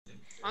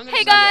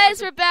Hey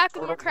guys, we're back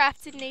with more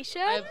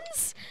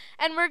CraftedNations,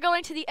 and we're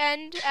going to the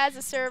end as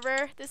a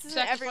server. This isn't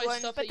everyone,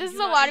 but this is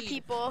a lot of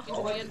people,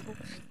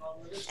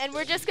 and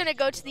we're just gonna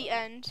go to the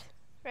end,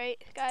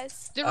 right,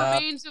 guys? The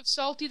remains of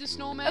Salty the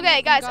Snowman.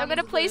 Okay, guys, I'm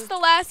gonna place the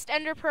last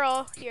Ender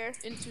Pearl here.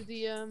 Into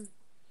the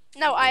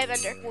No, I have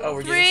Ender. Oh,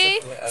 we're 3,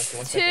 one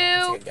 2,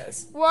 second,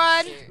 guys.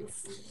 1.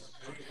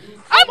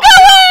 I'm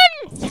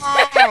going!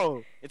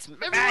 Oh, it's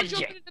Everyone magic.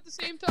 jumping in at the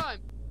same time.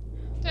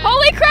 10.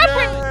 Holy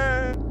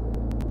crap!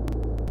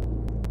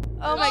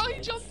 Oh my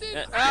he jumped in!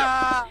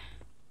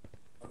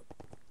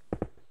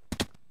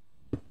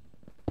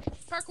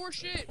 Parkour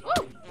shit!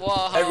 Woo!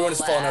 Whoa, Everyone is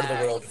falling out of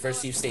the world. First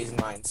Steve stays in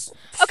mines.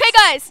 Okay,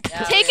 guys,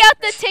 take out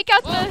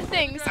the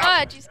things.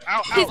 Jeez.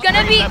 He's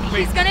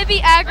gonna be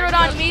aggroed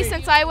on me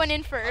since I went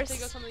in I'll take out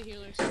first. some of the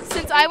healers.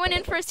 Since I went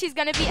in first, he's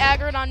gonna be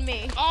aggroed on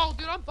me. Oh,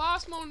 dude, I'm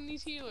boss moding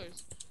these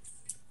healers.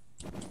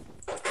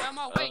 I'm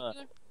out. Wait, healer.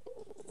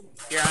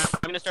 Here, I'm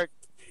gonna start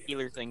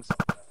healer things.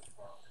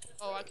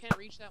 Oh, I can't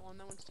reach that one.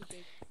 That one's too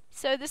big.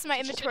 So this is my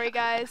inventory,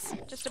 guys.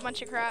 Just a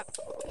bunch of crap.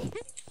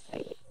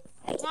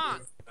 Come on.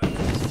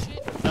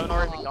 Shit. No, no,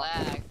 Oh,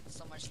 lag.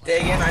 So much lag. Day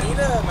again, I need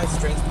my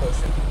strength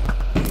potion.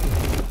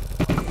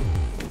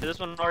 Is this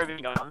one already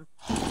been gone?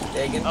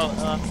 Day again. Oh,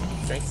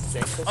 strength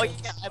potion. oh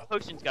yeah, I have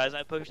potions, guys. I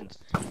have potions.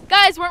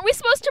 Guys, weren't we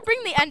supposed to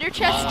bring the ender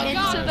chest I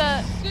got into it.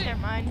 the? Shit. Never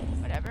mind.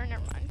 Whatever.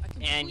 Never mind. I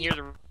can And sleep. here's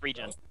a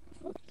regen.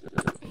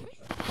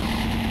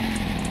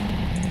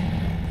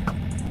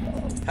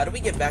 How do we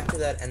get back to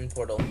that end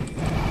portal?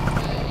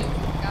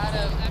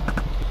 Gotta.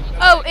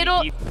 Oh,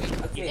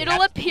 Okay,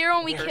 it'll appear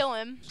when we kill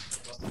him.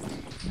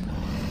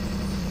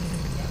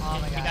 Oh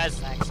my Hey, god. guys.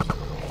 Thanks.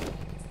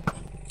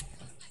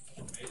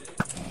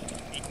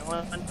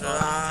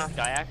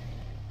 Kayak.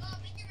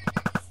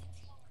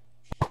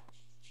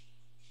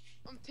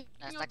 I'm taking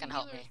That's out not gonna the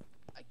help healers.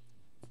 me.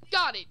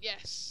 Got it.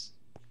 Yes.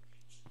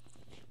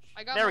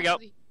 I got. There we most go.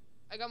 of the-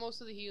 I got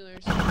most of the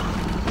healers.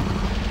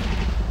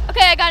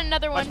 Okay, I got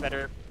another Much one.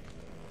 better.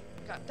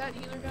 Got that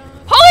healer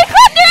gone. Holy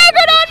crap! They're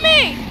aggroed on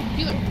me.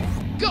 Healer,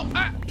 go!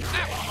 Ah!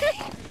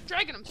 Ah!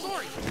 Dragon, I'm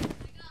sorry.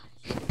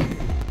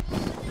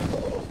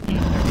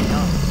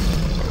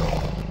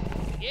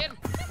 Get him.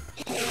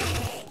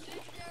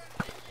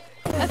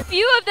 A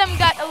few of them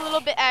got a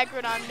little bit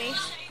aggroed on me.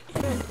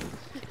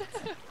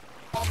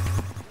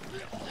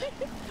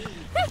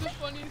 That's the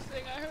funniest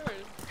thing I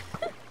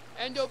heard.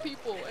 Endo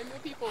people, Endo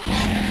people.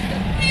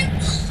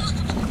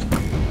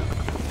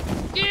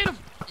 Get him!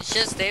 You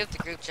should stay with the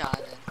group,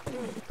 Jonathan.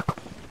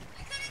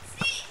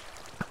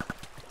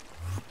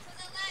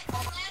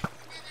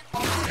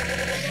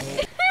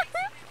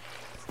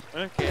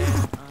 Okay.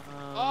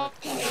 Oh,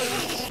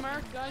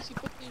 smart guys, you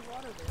put the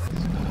water there.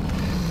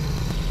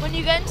 When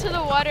you get into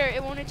the water,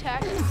 it won't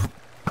attack.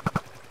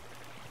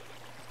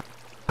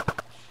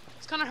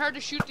 It's kind of hard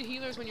to shoot the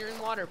healers when you're in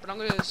water, but I'm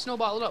gonna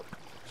snowball it up.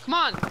 Come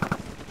on!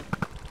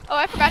 Oh,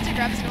 I forgot to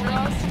grab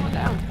snowballs. Come on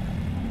down.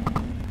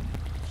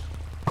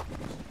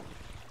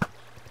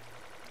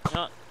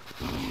 No.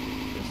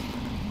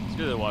 Let's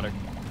do the water,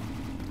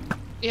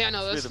 Yeah,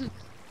 no, that's. Through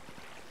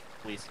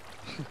please.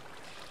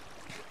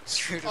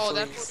 Screw the Oh,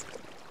 police.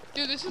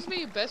 Dude, this is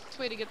the best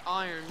way to get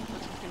iron,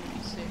 which is gonna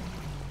be sick.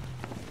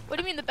 What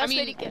do you mean the best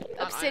way to get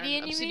not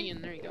obsidian? iron, You mean?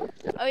 obsidian, there you go.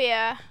 Oh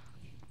yeah.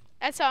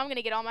 That's how I'm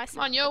gonna get all my Come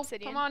on, yo,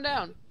 obsidian. come on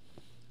down.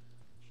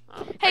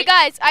 Hey Right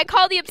guys, I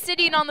call the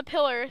obsidian on the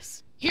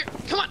pillars. here,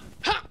 come on!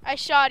 Ha! I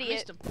shot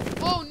Missed it. him.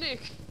 Oh,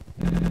 Nick!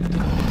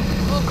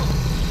 Oh.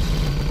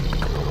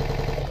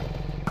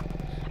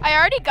 I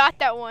already got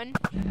that one.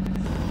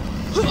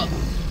 Come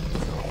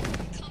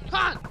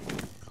on!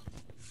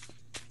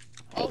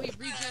 Oh, he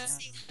regen.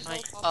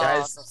 Oh,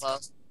 Guys. so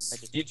close.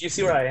 Do you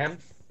see where I am?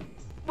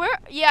 Where?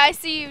 Yeah, I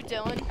see you,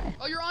 Dylan.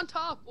 Oh, you're on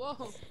top.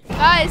 Whoa.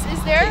 Guys,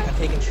 is there? I'm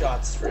taking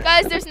shots. For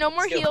Guys, there's no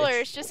more Skill pitch.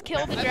 healers. Just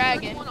kill the That's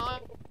dragon. one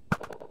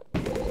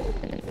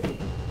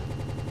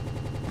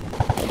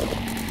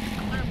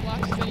iron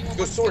blocks if anyone Go wants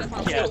to sword. get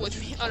a Yeah. healer with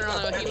me. I don't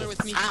know, a healer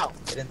with me. Ow!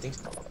 I didn't think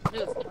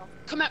so.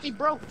 Come at me,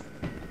 bro.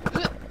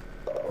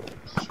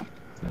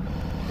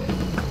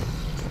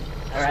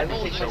 Alright, I'm Oh,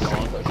 gonna take my nice.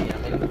 strength potion.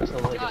 I'm gonna until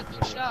later.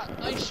 Nice shot.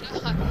 Nice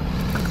shot.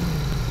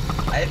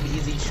 I have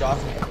easy shot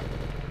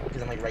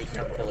because I'm like right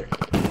here on the pillar.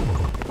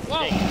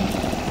 Whoa.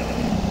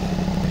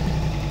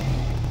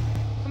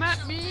 Come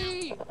at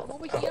me. I'm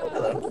over Oh, here.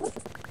 hello.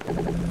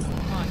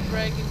 Come on,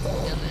 dragon.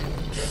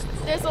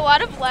 There's a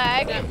lot of Come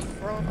lag. at me,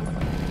 bro.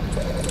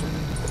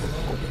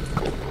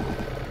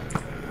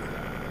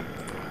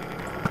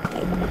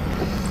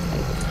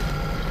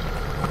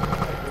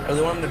 I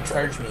really want him to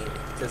charge me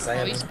because I Oh,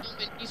 haven't.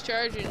 he's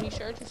charging. He's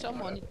charging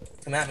someone.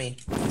 Come at me.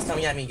 He's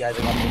coming at me, guys.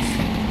 I got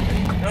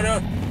this. No,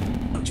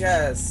 no.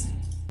 Jess.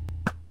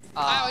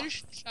 Wow, I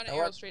just shot an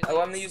arrow straight. I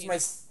want to use my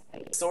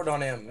sword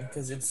on him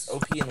because it's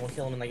OP and will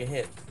kill him in like a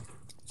hit.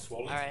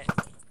 Alright.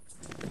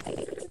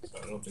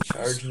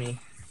 Charge me.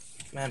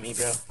 Come at me,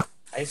 bro.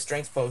 I have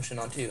strength potion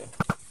on too.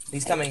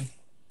 He's coming.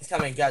 He's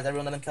coming, guys.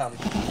 Everyone let him come.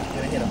 I'm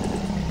gonna hit him.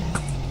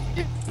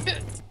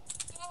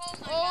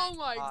 Oh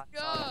my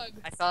god.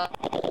 I fell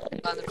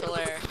on the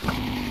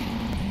pillar.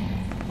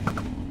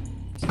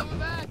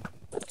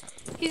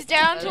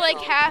 down to like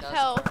half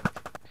health.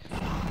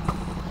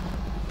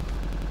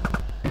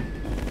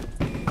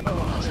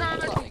 I'm trying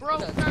to bro.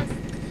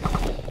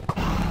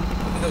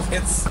 Those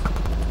hits.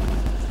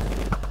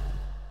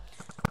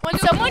 When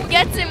someone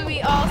gets him,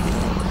 we all.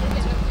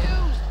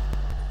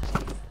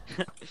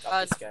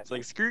 It's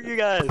like, screw you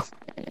guys.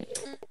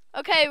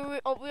 Okay,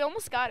 we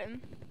almost got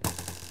him.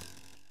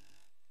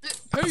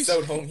 Peace.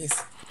 So homies.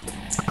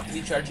 Is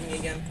he charging me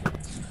again?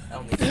 I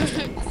don't need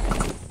to.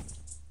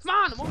 Come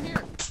on, I'm over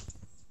here.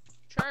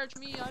 Charge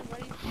me, I'm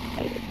ready.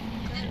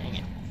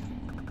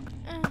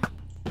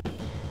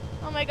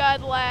 Oh my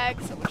god,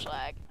 lag. So much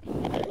lag.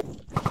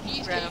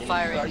 He's Random taking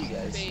fire. Where are you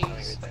guys?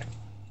 phase. Right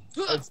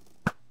there.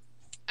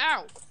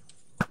 Ow!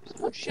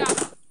 Someone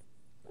shot.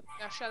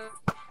 Yeah, shot him.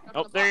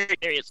 Oh, there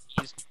he is.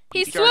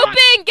 He's charging.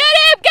 swooping! Get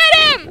him! Get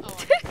him!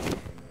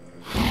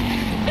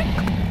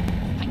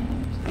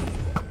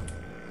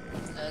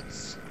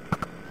 That's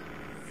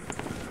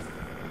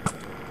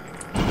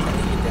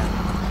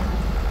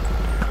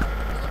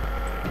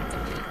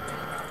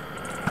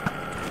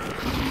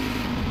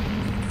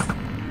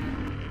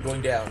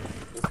Going down.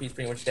 He's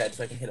pretty much dead,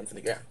 so I can hit him from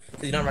the ground.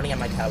 Because he's not running at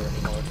my tower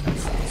anymore.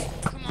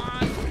 Come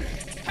on.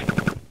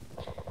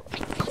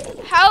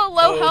 How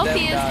low Oh, health them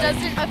he is guys.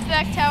 doesn't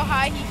affect how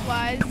high he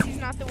flies. He's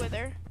not the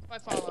wither. If I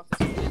fall off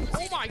this.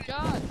 Oh my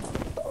god.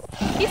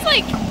 He's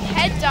like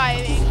head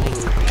diving.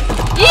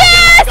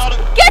 Yes! Got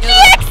him. Get the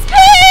XP!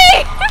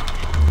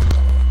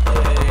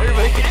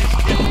 Everybody get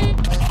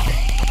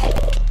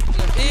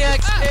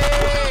EXP!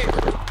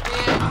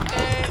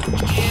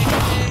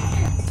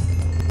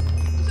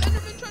 This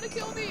Enderman trying to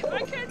kill me.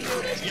 I can't do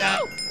this. Yeah.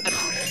 No!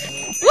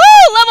 Woo!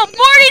 Level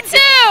 42!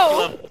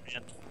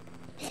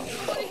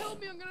 Somebody help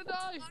me. I'm gonna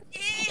die.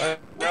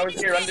 Now we're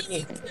here,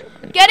 underneath.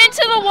 Get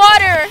into the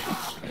water!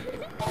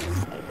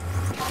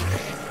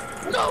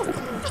 No!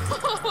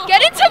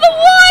 Get into the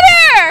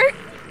water!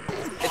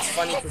 It's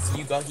funny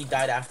because he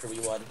died after we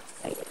won.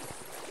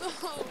 No.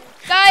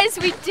 Guys,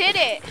 we did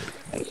it!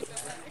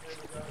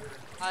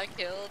 I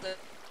killed it.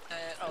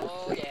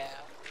 Oh yeah.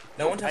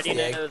 No one How touched do you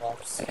the egg know?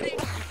 pops.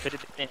 Could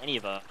have been any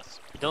of us.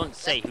 Don't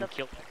say who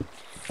killed him.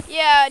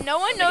 Yeah, no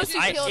one knows who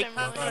I killed think him.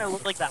 I Really.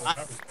 look like that.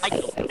 I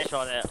killed him. I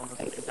shot at almost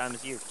the same time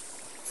as you.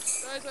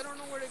 Guys, I don't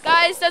know where to go.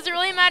 Guys, does it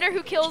really matter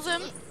who kills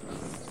him?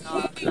 No,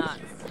 I'm not.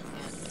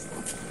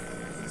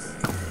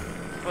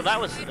 Well,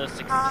 that was a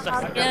success.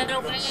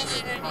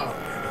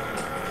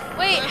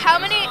 Wait, how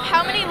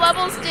many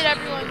levels did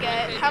everyone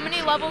get? How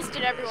many levels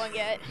did everyone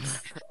get?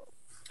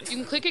 You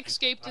can click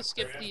escape to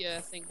skip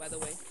the thing, by the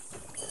way.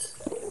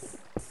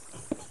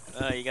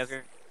 You guys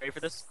are ready for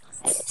this?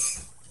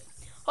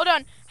 Hold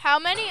on. How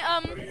many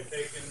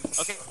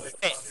Okay,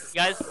 hey, you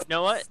guys, you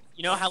know what?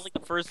 You know how like the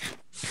first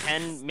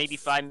 10, maybe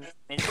 5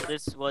 minutes of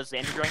this was the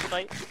Ender Drawing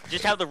fight?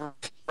 Just how the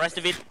rest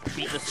of it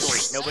be the story.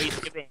 Nobody's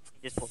skipping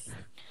this one.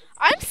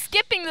 I'm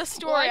skipping the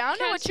story. Well, I don't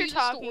know can't what you're see the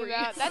talking story.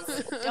 about.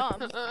 That's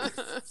dumb.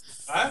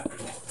 Huh?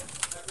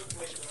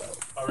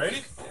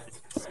 Already?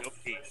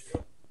 Okay.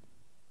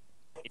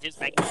 It is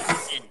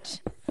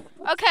magnificent.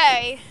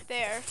 Okay,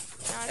 there.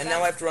 And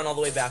now I have to run all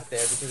the way back there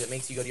because it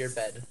makes you go to your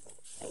bed.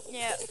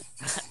 Yeah.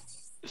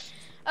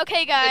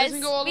 Okay, It guys,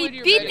 doesn't go all the way to we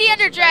your beat bed, the it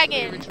Ender goes back to the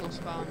Dragon, original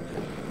spawn.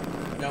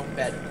 No,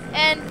 bed.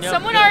 and No,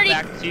 someone go already,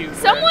 back to where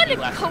someone you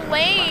left.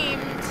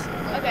 claimed.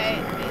 Okay,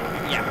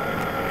 Yeah.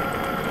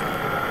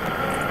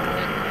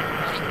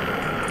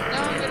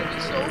 Now I'm gonna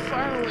be so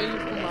far away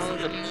from all of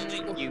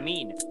you. You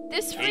mean?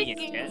 this Dang it,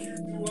 freaking.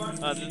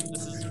 Ken.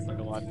 This is fun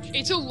to watch.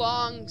 It's a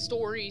long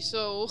story,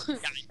 so Yeah,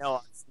 I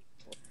know.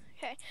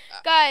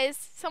 Guys,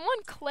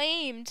 someone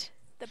claimed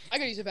I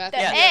gotta use a the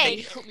bathroom. Yeah, Yeah, egg.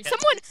 they help me.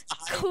 Someone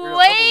We're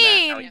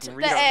claimed level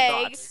now. the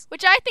egg,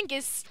 which I think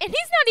is, and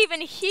he's not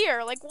even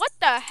here. Like, what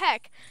the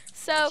heck?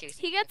 So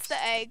he gets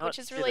the egg, Oh, which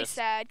is do really this.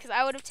 sad because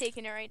I would have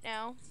taken it right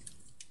now.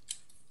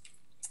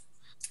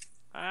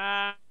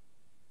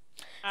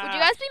 Would you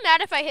guys be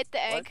mad if I hit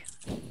the egg?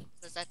 What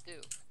does that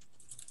do?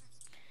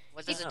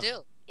 What does I it don't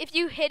do? If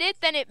you hit it,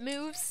 then it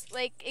moves,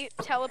 like it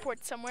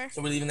teleports somewhere.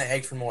 So we're leaving the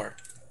egg for more.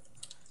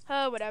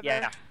 Oh, whatever.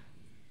 Yeah.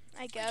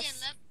 I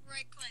guess. left,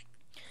 right click.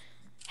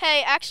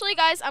 Hey, actually,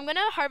 guys, I'm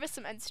gonna harvest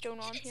some endstone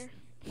on here.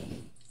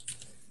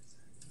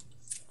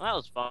 Well, that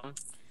was fun.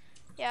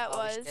 Yeah, it Oh,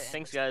 was. shit.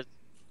 Thanks, guys.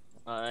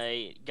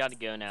 I gotta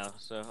go now,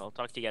 so I'll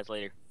talk to you guys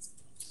later.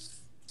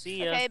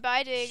 See ya. Okay,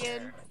 bye,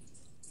 Dagan.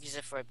 Use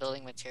it for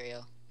building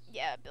material.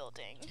 Yeah,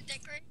 building. To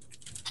decorate.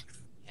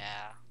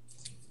 Yeah.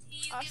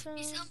 You Awesome.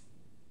 give me some?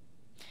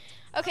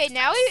 Okay,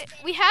 now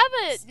we have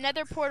a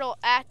nether portal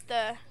at the.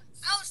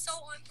 I was so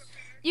unprepared.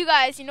 You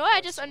guys, you know what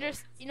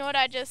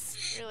I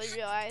just really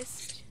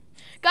realized?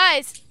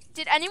 Guys,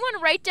 did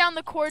anyone write down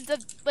the chords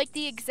of, like,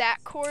 the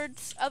exact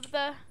chords of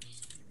the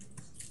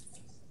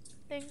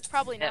thing?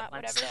 Probably Hit not, one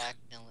whatever. stack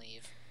and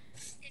leave.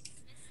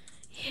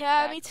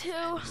 Yeah, Back me to too.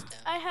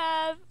 endstone. I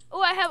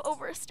have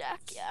over a stack.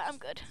 Yeah, I'm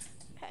good.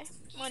 Okay.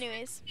 Well,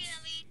 anyways.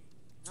 Really?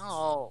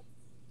 No.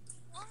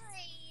 Why?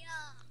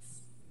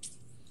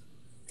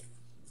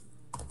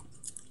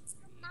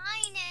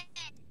 Mine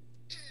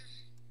it.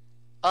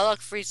 Oh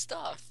look, free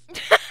stuff.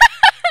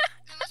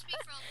 That must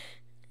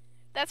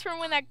That's from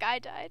when that guy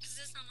died. Is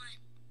this not mine?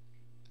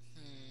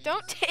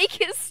 Don't take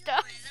his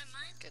stuff. Wait, is that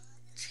mine? Good.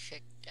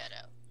 Check that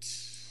out.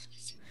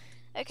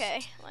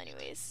 Okay, well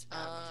anyways,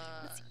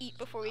 let's eat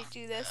before we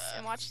do this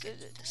and watch the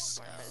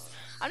So,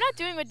 I'm not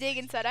doing what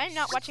Dagan said. I'm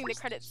not watching the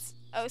credits.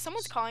 Oh,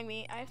 someone's calling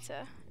me. I have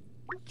to...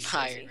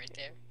 fire right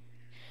there.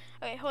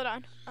 Okay, hold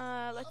on.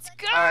 Let's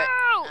go! Alright,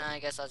 I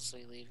guess I'll just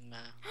leave now.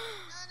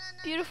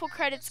 Beautiful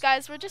credits,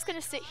 guys. We're just gonna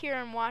sit here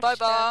and watch Bye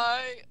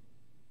bye.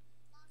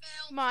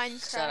 Fail.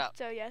 Minecraft. Shut up.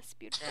 Oh, yes,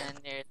 beautiful. And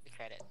there's the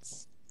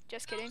credits.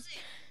 Just kidding.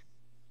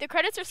 The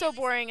credits are so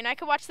boring, and I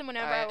could watch them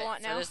whenever I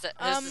want now. So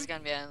this is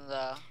gonna be in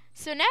the.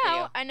 So now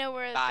video. I know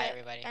where Bye, the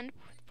everybody. end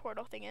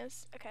portal thing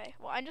is. Okay,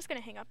 well, I'm just gonna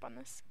hang up on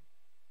this.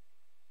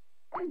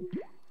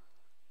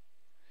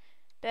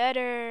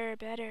 Better.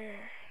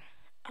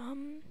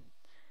 I'm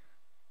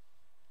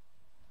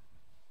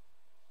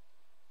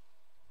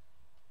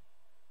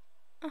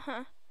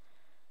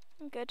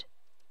good.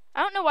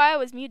 I don't know why I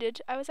was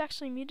muted. I was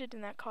actually muted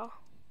in that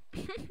call.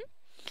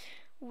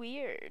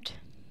 Weird.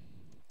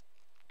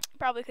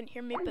 Probably couldn't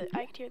hear me, but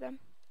I could hear them.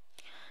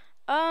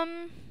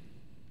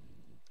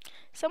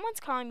 Someone's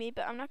calling me,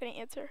 but I'm not gonna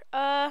answer.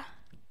 Yeah,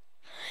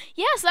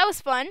 so that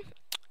was fun.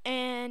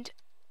 And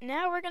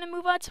now we're gonna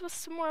move on to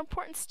some more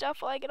important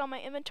stuff while I get all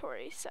my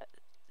inventory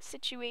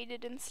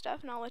situated and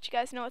stuff, and I'll let you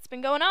guys know what's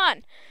been going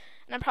on.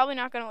 And I'm probably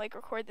not gonna like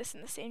record this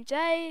in the same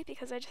day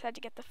because I just had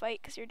to get the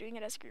fight because you're doing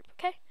it as a group,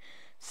 okay?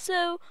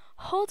 So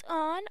hold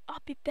on,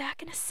 I'll be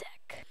back in a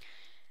sec.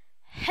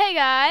 Hey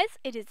guys,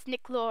 it is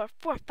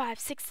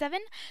NickLore4567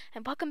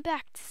 and welcome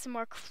back to some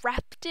more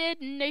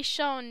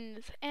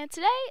CraftedNations. And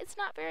today it's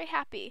not very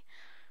happy.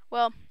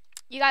 Well,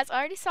 you guys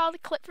already saw the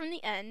clip from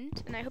the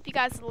end, and I hope you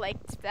guys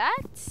liked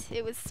that.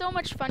 It was so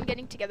much fun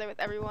getting together with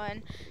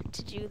everyone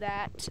to do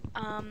that.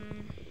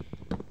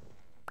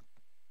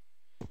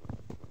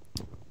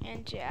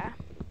 And yeah.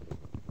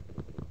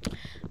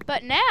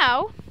 But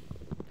now,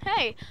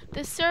 hey,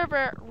 the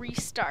server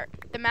restart.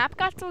 The map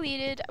got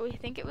deleted. We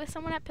think it was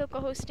someone at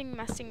Pilko Hosting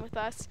messing with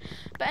us.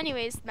 But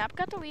anyways, the map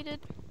got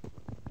deleted.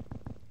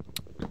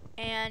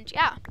 And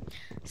yeah,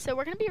 so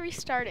we're going to be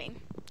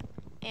restarting.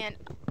 And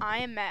I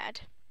am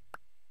mad.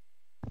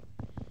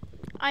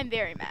 I'm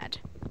very mad.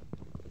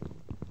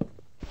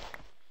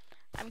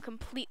 I'm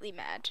completely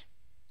mad.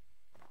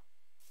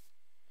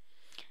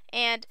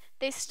 And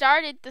they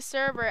started the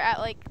server at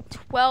like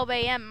 12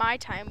 a.m. my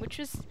time, which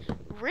was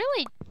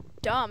really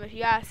dumb if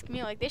you ask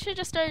me. Like, they should have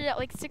just started at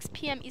like 6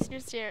 p.m. Eastern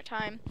Standard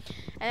Time,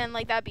 and then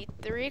like that'd be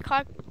 3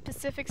 o'clock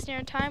Pacific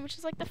Standard Time, which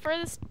is like the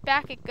furthest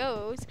back it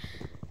goes,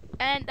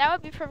 and that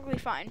would be perfectly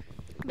fine.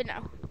 But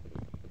no.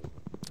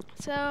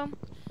 So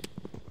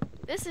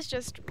this is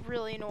just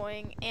really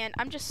annoying, and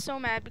I'm just so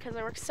mad because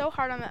I worked so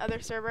hard on the other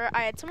server.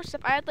 I had so much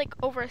stuff. I had like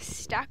over a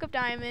stack of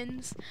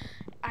diamonds.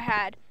 I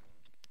had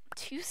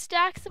 2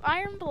 stacks of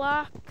iron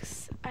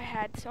blocks. I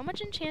had so much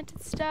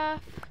enchanted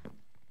stuff.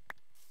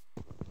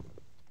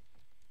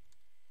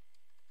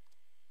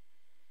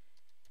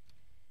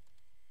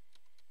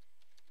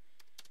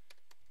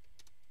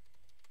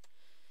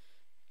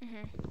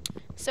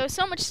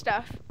 So much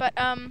stuff. But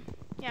yeah, I'm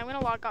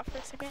gonna log off for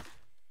a second.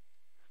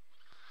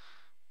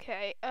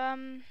 Okay,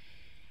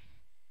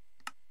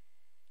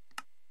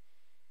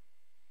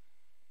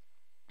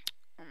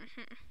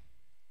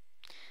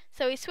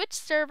 So we switched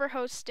server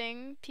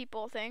hosting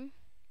people thing.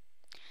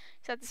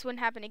 So that this wouldn't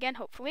happen again,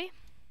 hopefully.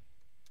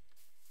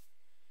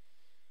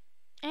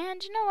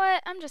 And you know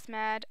what? I'm just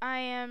mad. I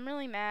am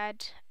really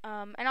mad.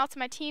 And also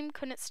my team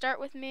couldn't start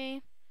with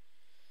me,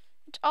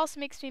 which also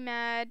makes me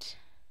mad.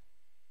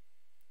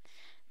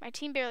 My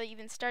team barely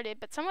even started,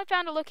 but someone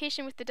found a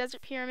location with the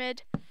desert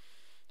pyramid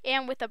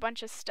and with a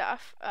bunch of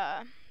stuff.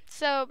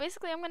 So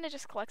basically I'm going to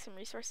just collect some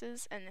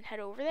resources and then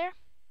head over there.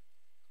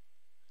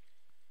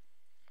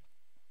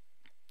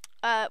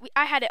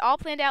 I had it all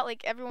planned out,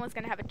 like everyone was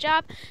going to have a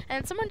job,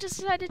 and someone just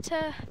decided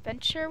to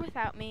venture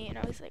without me, and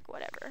I was like,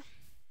 whatever.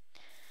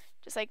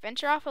 Just like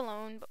venture off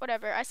alone, but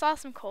whatever. I saw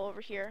some coal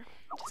over here.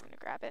 I'm just going to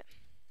grab it.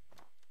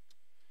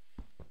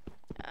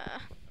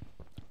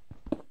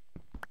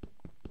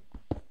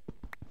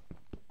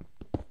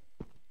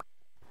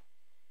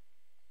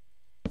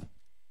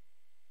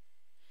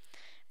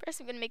 First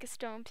I'm going to make a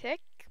stone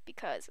pick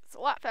because it's a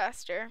lot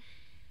faster.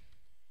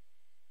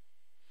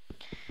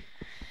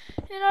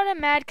 You know what,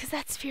 I'm mad because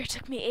that sphere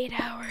took me 8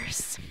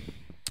 hours.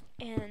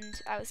 And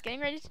I was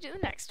getting ready to do the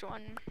next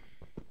one.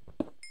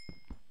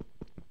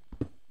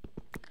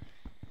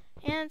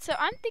 And so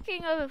I'm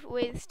thinking of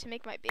ways to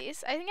make my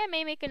base. I think I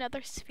may make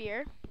another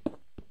sphere.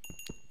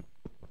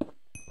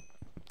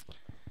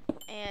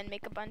 And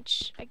make a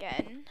bunch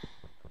again.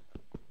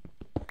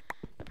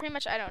 But pretty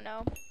much I don't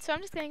know. So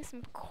I'm just getting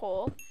some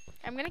coal.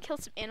 I'm going to kill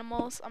some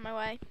animals on my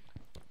way.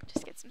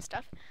 Just get some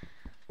stuff.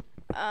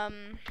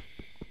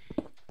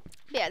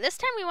 Yeah, this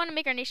time we want to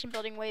make our nation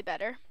building way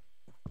better.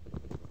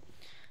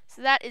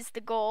 So that is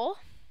the goal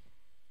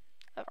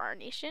of our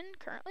nation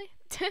currently.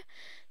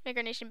 Make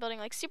our nation building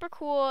like super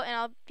cool, and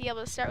I'll be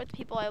able to start with the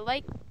people I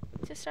like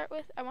to start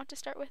with. I want to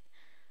start with.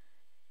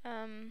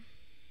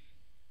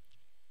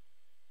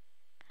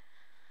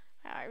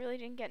 Wow, I really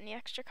didn't get any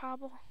extra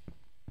cobble.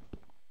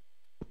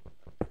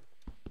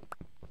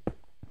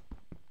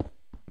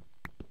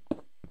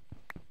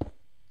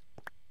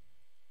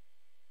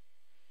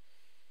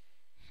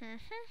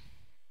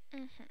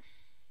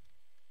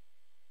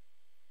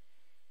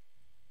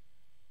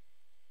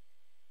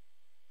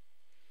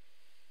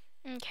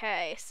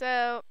 Okay,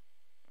 so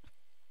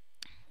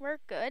we're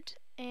good,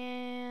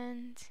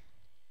 and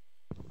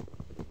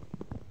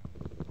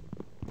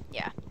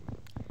yeah.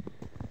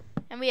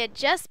 And we had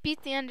just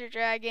beat the Ender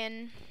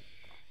Dragon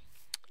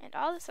and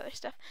all this other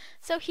stuff.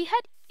 So he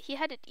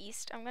headed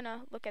east. I'm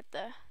gonna look at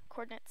the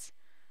coordinates.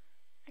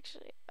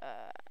 Actually,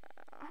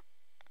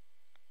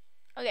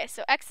 okay,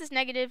 so x is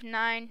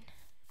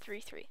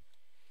 -933.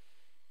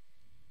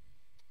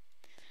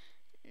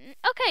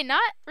 Okay,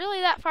 not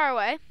really that far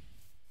away,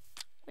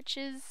 which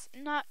is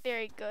not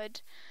very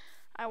good.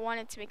 I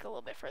wanted to make it a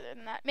little bit further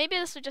than that. Maybe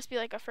this would just be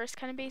like a first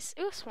kind of base.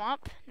 Ooh,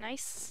 swamp.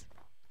 Nice.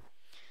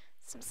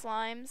 Some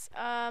slimes.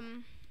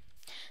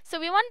 So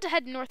we wanted to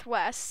head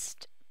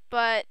northwest,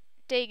 but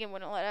Dagan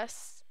wouldn't let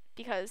us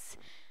because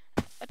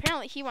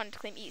apparently he wanted to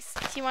claim east.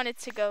 He wanted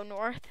to go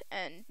north,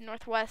 and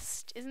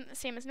northwest isn't the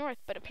same as north,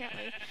 but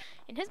apparently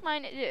in his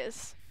mind it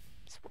is.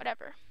 So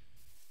whatever.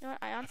 You know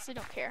what? I honestly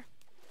don't care.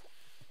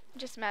 I'm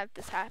just mad that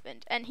this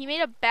happened. And he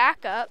made a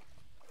backup,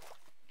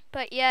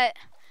 but yet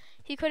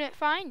he couldn't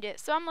find it.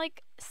 So I'm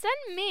like,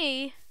 send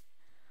me,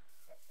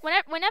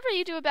 whenever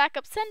you do a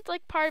backup, send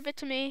like part of it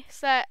to me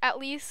so that at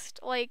least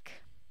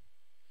like,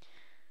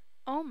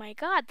 oh my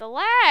god, the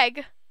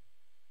lag.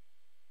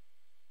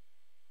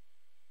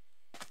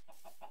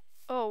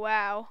 Oh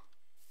wow.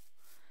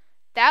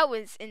 That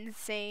was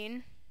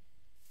insane.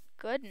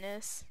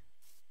 Goodness.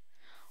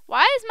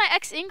 Why is my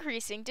X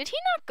increasing? Did he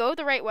not go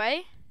the right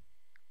way?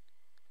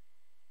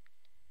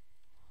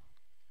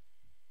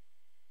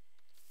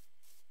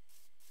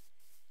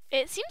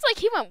 It seems like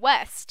he went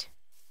west.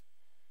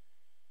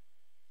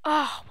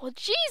 Oh, well,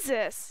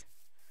 Jesus.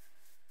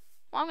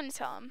 Well, I'm going to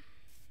tell him.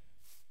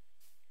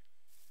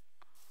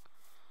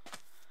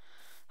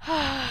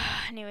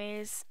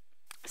 Anyways,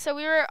 so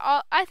we were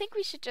all, I think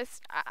we should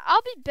just,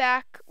 I'll be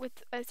back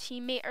with a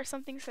teammate or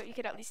something so we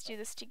could at least do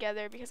this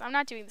together because I'm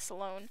not doing this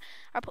alone.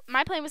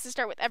 My plan was to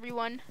start with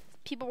everyone.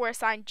 People were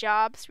assigned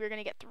jobs. We were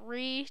going to get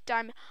 3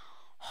 diamond.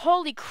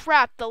 Holy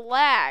crap, the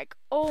lag.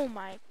 Oh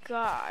my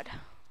god.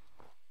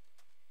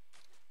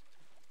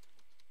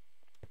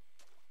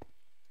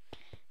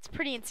 It's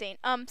pretty insane.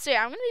 So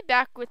yeah, I'm gonna be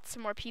back with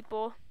some more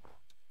people,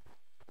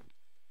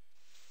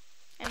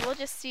 and we'll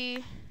just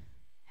see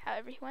how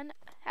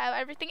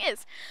everything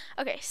is.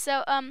 Okay,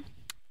 so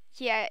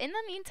yeah. In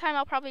the meantime,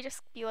 I'll probably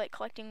just be like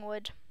collecting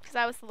wood because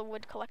I was the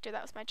wood collector.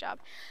 That was my job.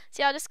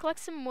 So yeah, I'll just collect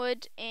some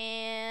wood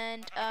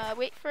and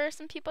wait for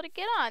some people to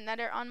get on that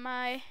are on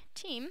my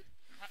team,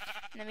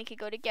 and then we could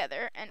go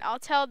together. And I'll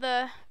tell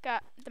the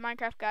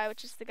Minecraft guy,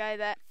 which is the guy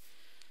that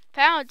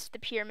found the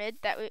pyramid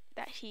that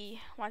he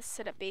wants to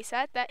set up base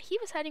at, that he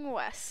was heading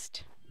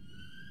west.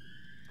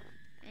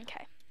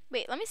 Okay.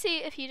 Wait, let me see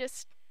if he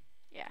just...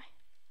 Yeah.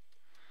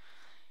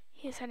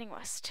 He is heading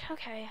west.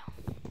 Okay.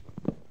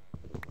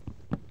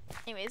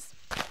 Anyways.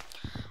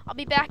 I'll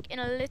be back in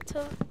a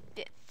little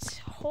bit.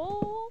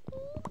 Hold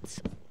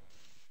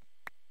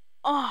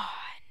on.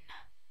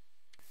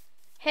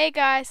 Hey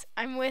guys,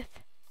 I'm with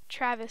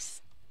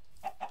Travis.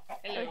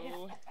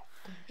 Hello.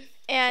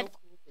 And... So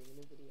cool for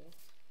the video.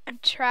 I'm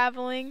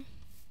traveling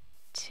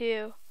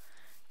to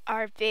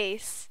our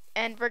base,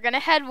 and we're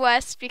gonna head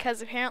west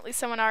because apparently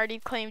someone already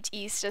claimed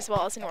east as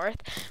well as north,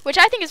 which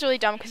I think is really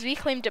dumb because we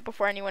claimed it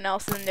before anyone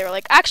else, and then they were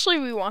like, actually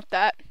we want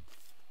that.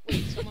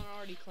 Wait, someone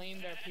already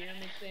claimed our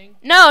pyramid thing?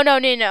 No,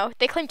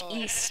 they claimed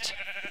east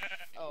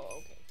Oh,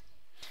 okay.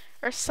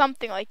 or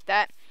something like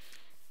that.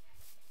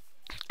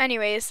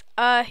 Anyways,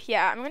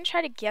 yeah, I'm gonna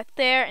try to get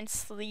there and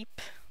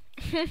sleep.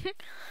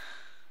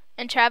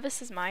 And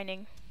Travis is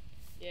mining.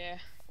 Yeah.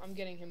 I'm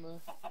getting him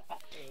a...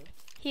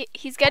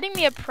 He's getting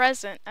me a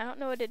present. I don't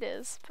know what it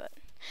is, but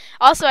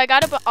also I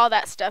got all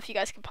that stuff. You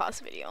guys can pause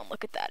the video and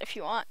look at that if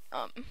you want.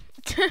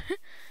 Here,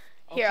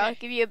 Okay. I'll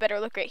give you a better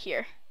look right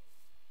here.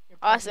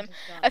 Awesome.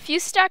 A few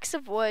stacks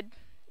of wood,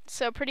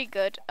 so pretty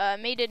good.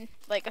 Made in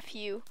like a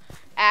few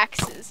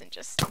axes and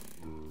just.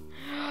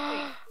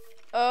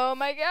 Oh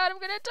my god, I'm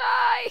gonna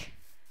die!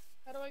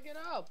 How do I get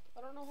up?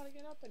 I don't know how to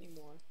get up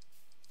anymore.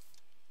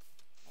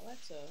 Oh,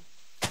 that's a...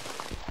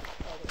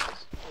 Oh, there it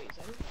is. Wait, is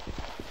that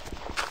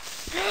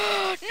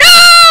it?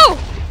 No!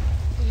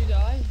 Did you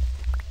die?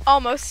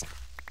 Almost.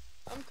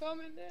 I'm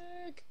coming,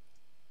 Nick!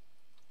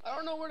 I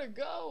don't know where to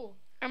go!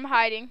 I'm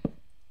hiding.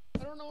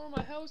 I don't know where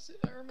my house is,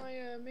 or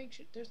my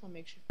makeshift... There's my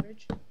makeshift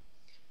fridge.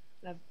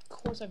 And of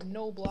course I have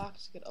no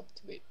blocks to get up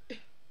to it.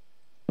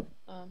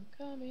 I'm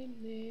coming,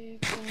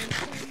 Nick. I'm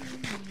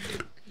coming,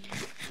 Nick.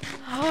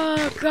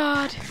 Oh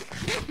god.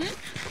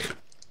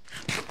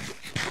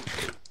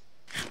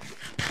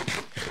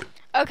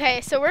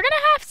 Okay, so we're gonna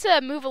have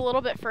to move a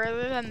little bit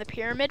further than the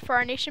pyramid for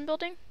our nation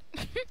building.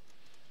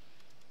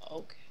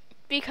 Okay.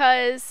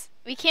 Because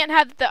we can't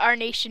have our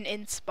nation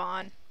in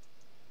spawn.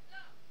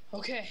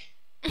 Okay.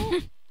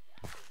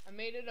 I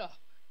made it up.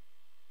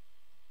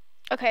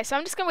 Okay, so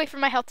I'm just gonna wait for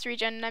my health to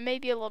regen, and I may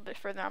be a little bit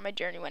further on my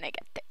journey when I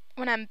get there.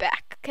 When I'm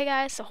back. Okay,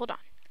 guys. So hold on.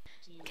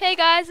 Okay,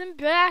 guys, I'm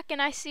back,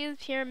 and I see the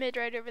pyramid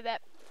right over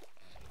that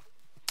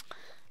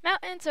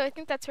mountain. So I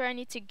think that's where I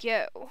need to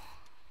go.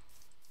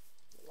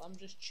 Well, I'm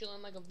just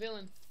chilling like a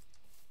villain.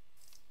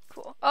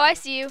 Cool. Oh, I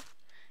see you.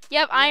 You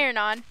have iron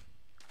on.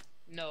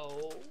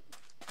 No.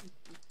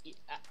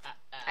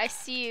 I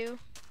see you.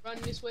 Run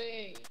this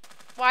way.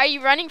 Why are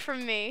you running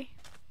from me?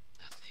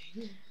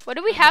 Nothing. What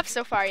do we have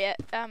so far yet?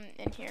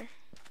 In here.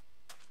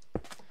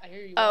 I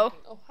hear you. Oh.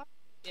 Walking. Oh, hi.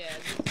 Yeah,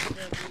 this is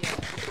where the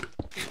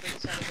people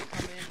decided to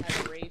come in,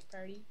 have a rave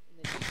party, and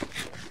then.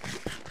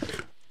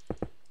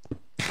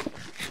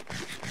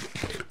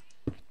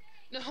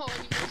 No,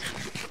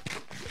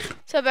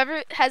 So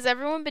has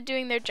everyone been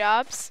doing their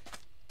jobs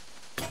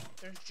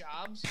there's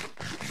jobs.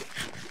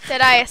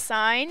 that I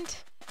assigned?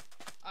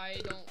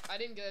 I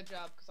didn't get a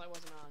job because I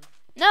wasn't on.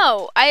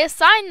 No, I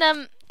assigned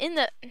them in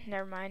the.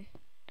 Never mind.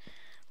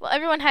 Well,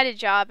 everyone had a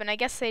job, and I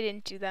guess they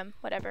didn't do them.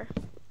 Whatever.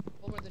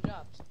 What were the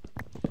jobs?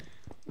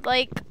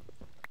 Like,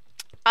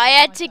 I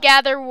had to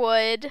gather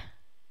wood.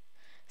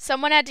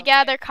 Someone had to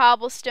gather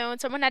cobblestone.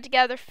 Someone had to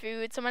gather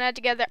food. Someone had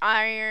to gather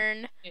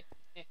iron. Nick.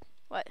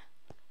 What?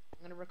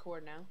 I'm gonna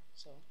record now,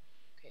 so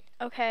okay.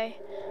 Okay.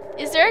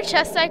 Is there a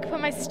chest I can put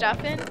my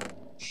stuff in?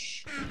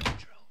 Shh.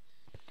 Intro.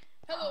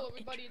 Hello,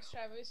 everybody. It's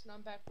Travis, and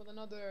I'm back with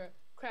another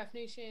Craft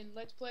Nation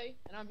Let's Play,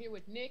 and I'm here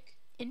with Nick.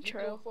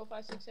 Intro.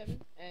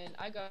 4567, and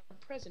I got a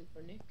present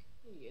for Nick.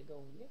 Here you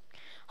go, Nick.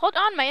 Hold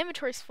on, my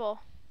inventory's full.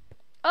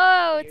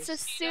 Oh, it's a You're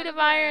suit of scared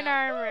iron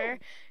now. armor.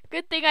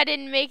 Good thing I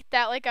didn't make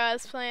that like I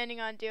was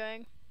planning on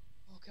doing.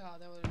 Oh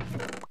god, that would have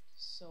been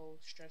so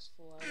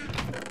stressful. I would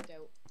have freaked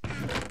out.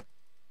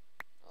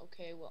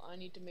 Okay, well, I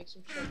need to make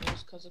some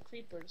shovels because a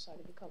creeper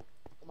decided to come.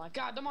 Oh my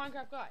god, the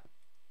Minecraft guy!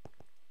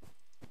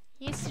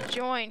 He needs to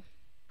join.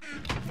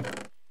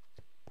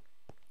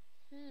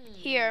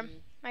 Here,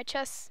 my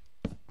chest.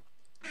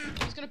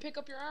 He's gonna pick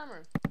up your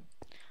armor.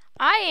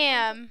 I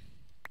am.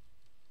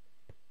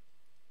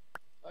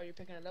 Oh, you're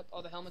picking it up?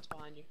 Oh, the helmet's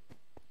behind you.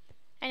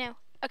 I know.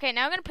 Okay,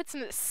 now I'm gonna put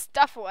some of this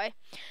stuff away.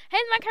 Hey,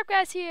 the Minecraft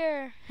guy's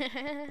here.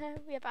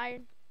 We have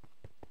iron.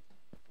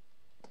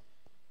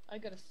 I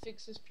gotta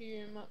fix this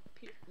pyramid.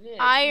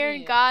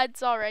 Iron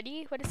gods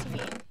already? What does he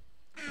mean?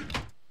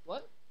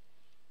 What?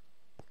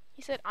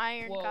 He said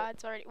iron Whoa.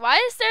 gods already. Why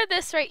is there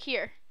this right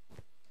here?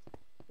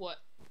 What?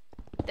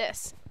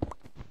 This.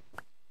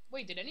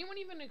 Wait, did anyone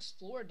even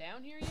explore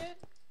down here yet?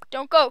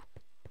 Don't go.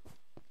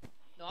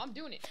 No, I'm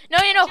doing it. No,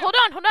 hold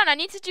on. I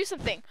need to do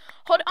something.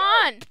 Hold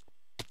on.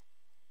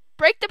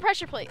 Break the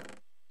pressure plate.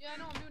 Yeah, I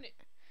know, I'm doing it.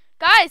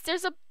 Guys,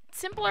 there's a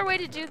simpler way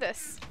to do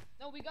this.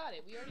 No, we got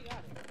it. We already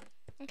got it.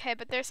 Okay,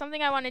 but there's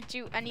something I want to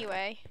do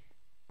anyway.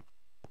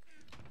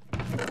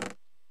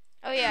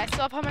 Oh yeah, I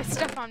still have all my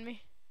stuff on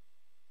me.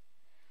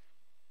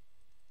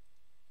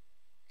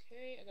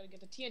 Okay, I gotta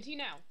get the TNT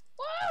now.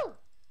 Woo!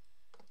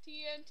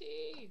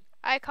 TNT!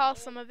 I call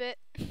some of it.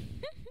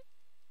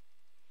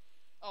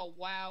 Oh,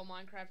 wow,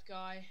 Minecraft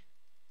guy.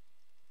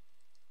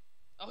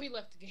 Oh, he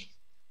left the game.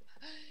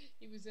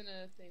 He was in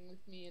a thing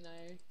with me and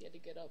he had to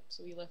get up,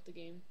 so he left the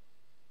game.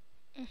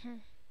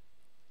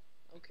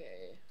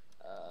 Okay,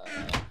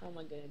 how am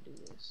I gonna do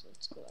this?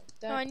 Let's go like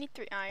that. Oh, I need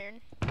 3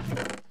 iron.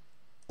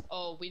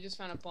 Oh, we just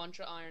found a bunch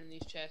of iron in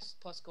these chests,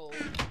 plus gold.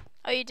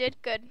 Oh, you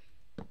did? Good.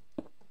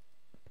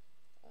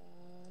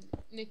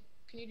 Nick,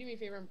 can you do me a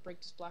favor and break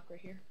this block right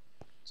here?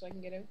 So I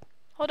can get out?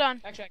 Hold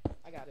on. Actually,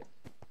 I got it.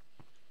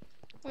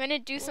 I'm gonna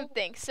do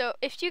something. So,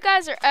 if you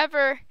guys are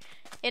ever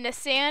in a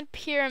sand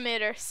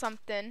pyramid or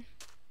something,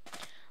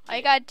 all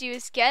you gotta do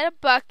is get a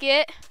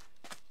bucket,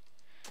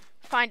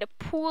 find a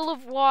pool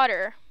of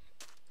water.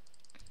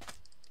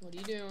 What are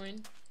you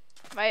doing?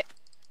 Right.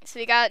 So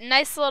we got a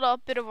nice little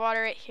bit of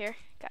water right here.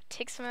 Gotta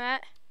take some of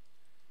that.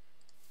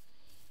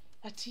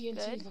 That TNT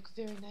Good. looked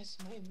very nice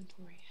in my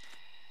inventory.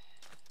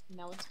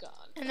 Now it's gone.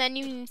 And then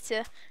you need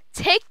to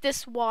take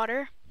this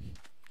water.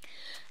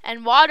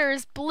 And water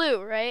is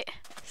blue, right?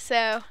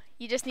 So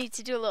you just need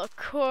to do a little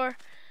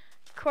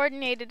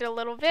coordinate it a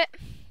little bit.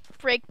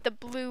 Break the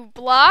blue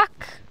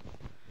block.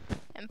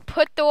 And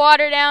put the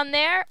water down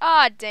there.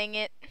 Ah, dang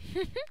it.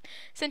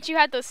 Since you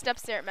had those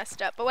steps there, it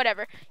messed up. But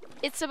whatever.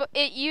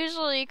 It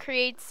usually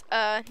creates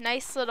a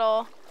nice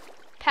little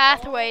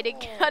pathway to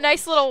a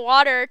nice little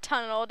water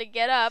tunnel to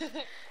get up.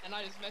 And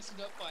I just messed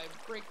it up by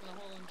breaking the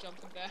hole and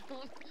jumping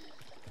down.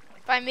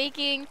 By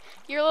making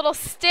your little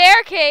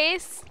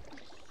staircase.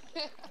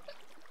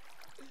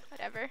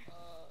 Whatever.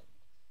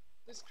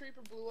 This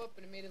creeper blew up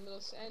and it made a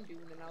little sand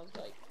dune, and I was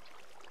like,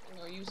 I'm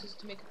gonna use this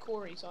to make a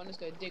quarry, so I'm just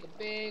gonna dig a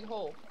big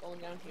hole going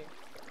down here.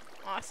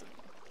 Awesome.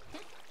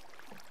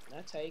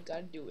 That's how you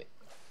gotta do it.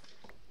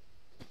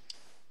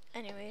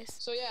 Anyways.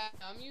 So yeah,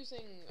 I'm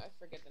using, I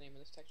forget the name of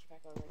this texture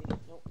pack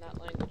already. Nope,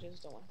 not languages,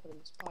 don't want to put in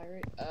this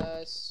pirate.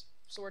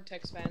 Sword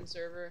text van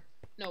server.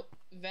 Nope,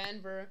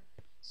 Vanver.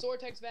 Sword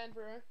text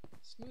Vanver.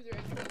 Smoother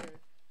and cleaner.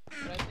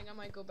 But I think I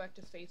might might go back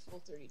to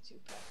Faithful 32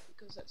 pack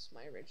because that's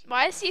my original.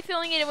 Why is he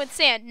filling it in with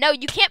sand? No,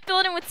 you can't fill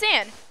it in with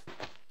sand.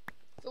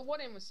 Fill what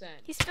in with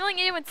sand? He's filling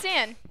it in with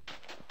sand.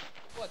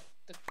 What?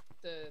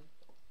 The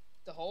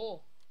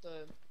hole?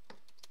 The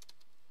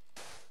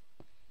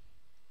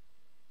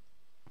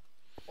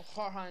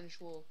orange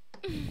wool.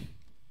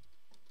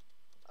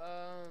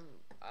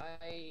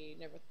 I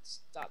never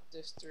thought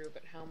this through,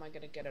 but how am I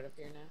gonna get out of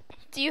here now?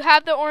 Do you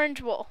have the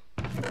orange wool?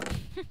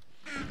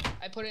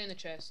 I put it in the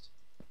chest.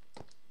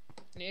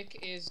 Nick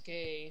is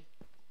gay.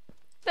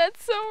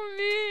 That's so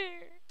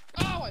mean.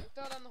 Oh, I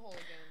fell down the hole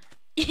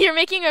again. You're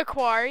making a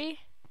quarry?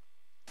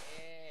 Yeah.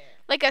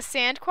 Like a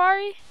sand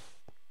quarry?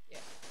 Yeah.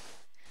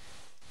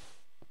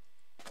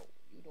 Oh,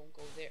 you don't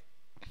go there.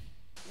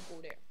 You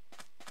go there.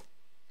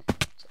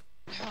 So,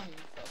 oh, you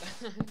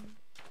fell down.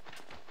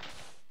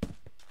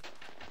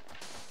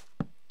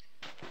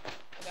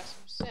 I got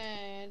some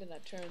sand and I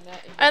turned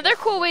that into Another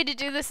cool way to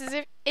do this is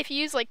if you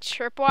use like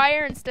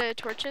tripwire instead of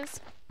torches.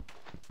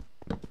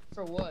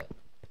 For what?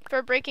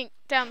 For breaking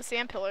down the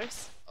sand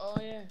pillars. Oh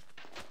yeah.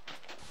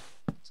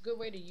 It's a good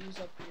way to use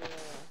up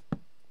your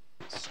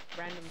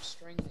random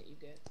string that you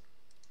get.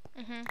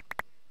 Mhm.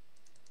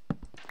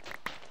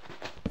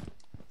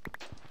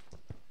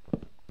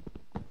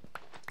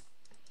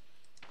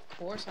 Of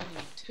course, I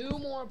need 2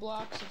 more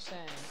blocks of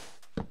sand.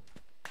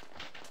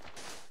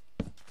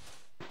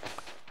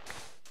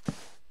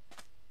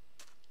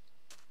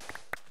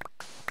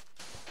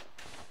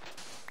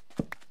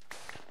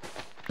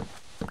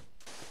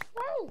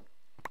 Woo!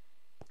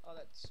 Oh,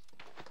 that's.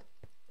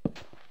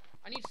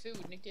 I need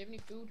food. Nick, do you have any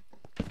food?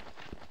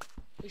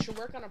 We should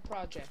work on a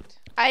project.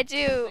 I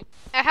do.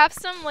 I have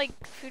some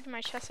like food in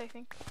my chest, I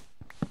think.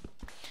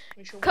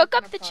 We should Cook work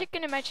on up a the project.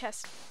 chicken in my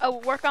chest. Oh,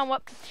 work on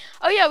what?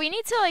 Oh yeah, we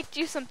need to like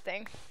do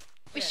something.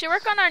 We should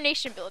work on our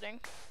nation building.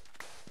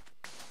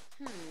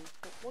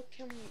 But what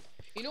can we?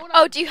 You know what?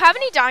 Oh, do you have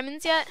any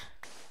diamonds yet?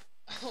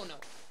 Oh no.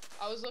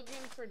 I was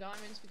looking for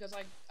diamonds because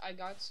I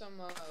got some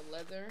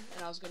leather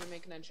and I was gonna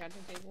make an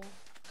enchanting table.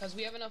 Cause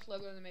we have enough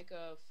leather to make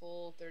a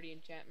full 30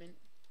 enchantment.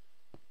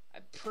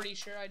 I'm pretty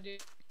sure I do.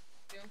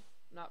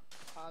 Not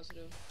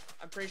positive.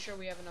 I'm pretty sure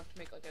we have enough to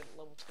make like a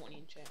level 20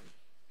 enchantment.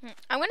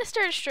 I'm gonna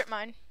start a strip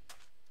mine.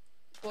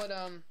 But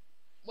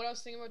what I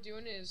was thinking about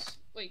doing is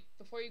wait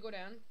before you go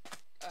down,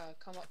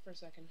 come up for a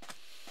second.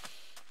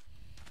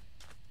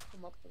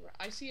 Come up.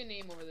 I see a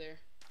name over there.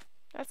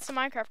 That's the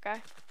Minecraft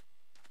guy.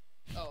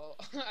 Oh,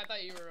 I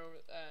thought you were over.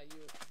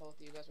 Both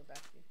of you guys were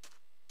back here.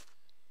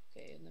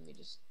 Okay, and let me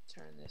just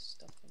turn this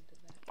stuff into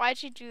that.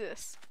 Why'd you do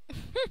this?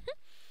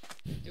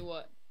 Do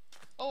what?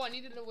 Oh, I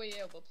needed a way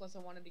out, but plus I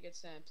wanted to get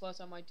sand. Plus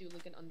I might do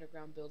like an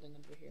underground building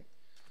under here.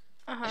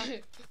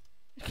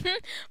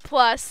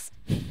 Plus.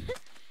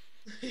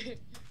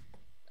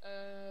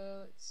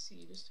 Let's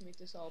see, just to make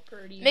this all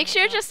pretty. Make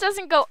sure it just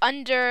doesn't go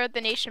under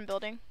the nation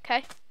building,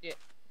 okay? Yeah.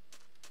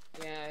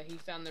 Yeah, he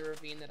found the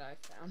ravine that I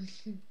found.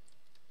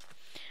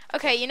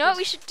 Okay, you know what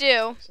we should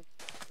do?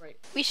 Right.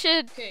 We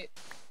should. Okay.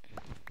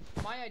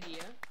 My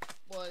idea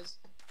was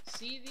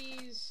see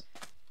these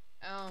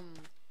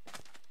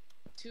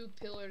 2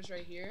 pillars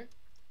right here.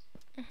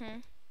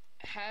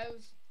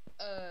 Have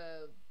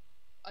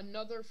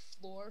another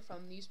floor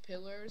from these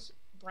pillars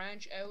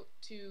branch out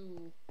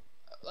to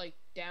like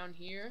down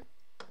here,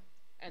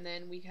 and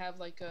then we have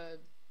like a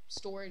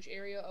storage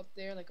area up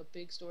there, like a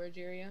big storage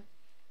area.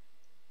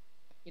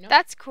 You know?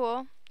 That's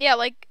cool. Yeah,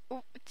 like,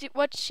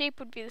 what shape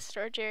would be the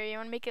storage area? You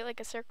want to make it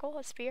like a circle,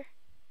 a sphere?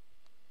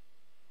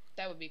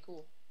 That would be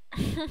cool.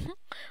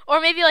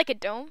 Or maybe like a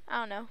dome?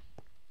 I don't know.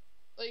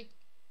 Like,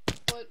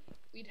 but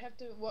we'd have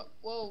to.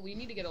 Well, we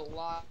need to get a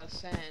lot of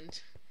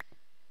sand.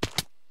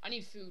 I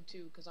need food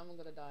too, cause I'm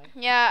gonna die.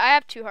 Yeah, I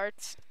have 2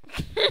 hearts.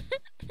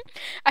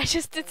 I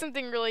just did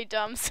something really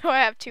dumb, so I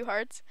have 2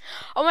 hearts.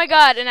 Oh my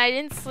god, and I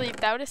didn't sleep.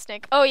 That would have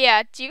stink. Oh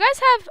yeah, do you guys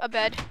have a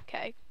bed?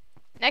 Okay.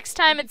 Next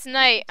time it's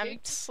night, I'm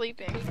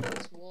sleeping. Take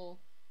this wool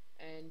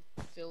and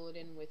fill it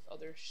in with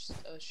other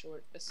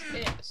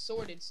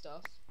assorted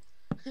stuff,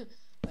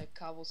 like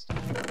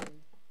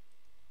cobblestone.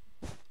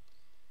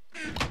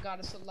 I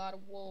got us a lot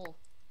of wool.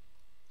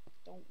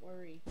 Don't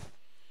worry.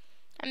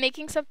 I'm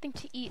making something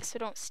to eat, so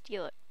don't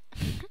steal it.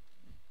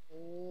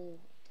 Oh,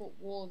 put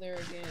wool there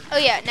again. Oh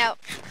yeah, now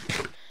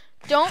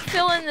don't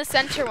fill in the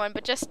center one,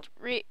 but just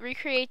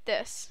recreate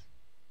this.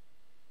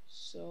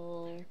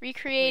 So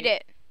recreate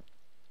it.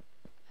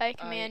 I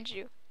command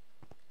you.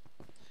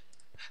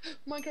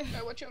 Minecraft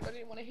guy, watch out! I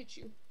didn't want to hit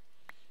you.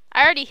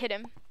 I already hit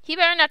him. He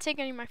better not take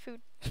any of my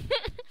food.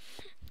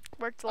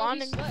 Worked long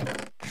he and.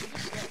 slept. He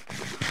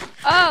slept.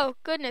 Oh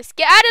goodness!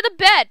 Get out of the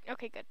bed.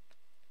 Okay, good.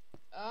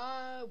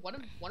 Want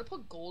to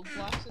put gold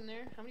blocks in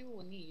there? How many will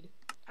we need?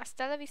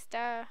 Hasta la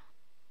vista.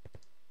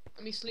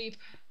 Let me sleep.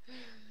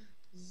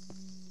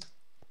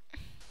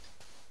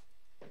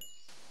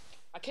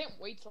 I can't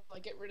wait till I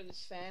get rid of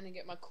this fan and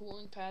get my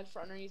cooling pad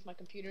for underneath my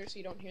computer so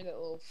you don't hear that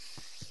little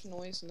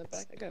noise in the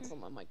back. I gotta put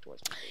my mic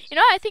towards my face. You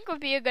know what I think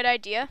would be a good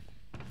idea?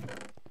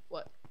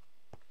 What?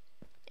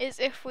 Is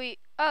if we...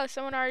 Oh,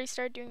 someone already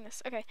started doing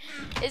this. Okay.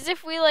 Is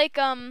if we, like,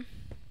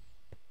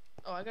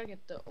 Oh, I gotta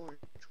get the orange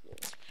wool.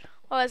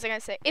 What was I gonna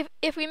say?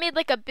 If we made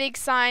like a big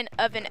sign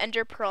of an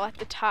ender pearl at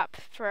the top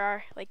for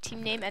our like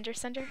team name Ender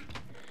Sender,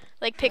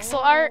 like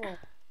pixel art.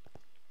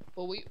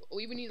 Well, we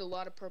would need a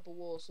lot of purple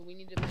wool, so we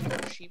need to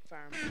make a sheep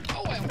farm.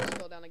 Oh, I almost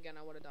fell down again.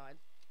 I would have died.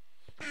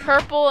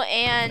 Purple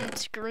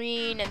and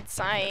green and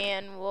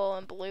cyan wool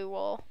and blue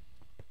wool.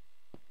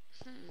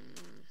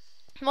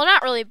 Well,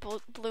 not really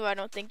blue, I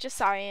don't think, just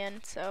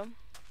cyan. So.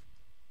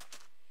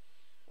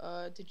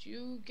 Did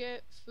you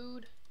get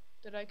food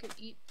that I could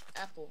eat?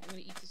 Apple. I'm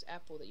gonna eat this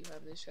apple that you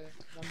have in this shelf.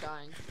 I'm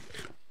dying.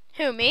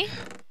 Who, me?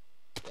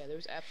 Yeah,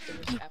 there's apple.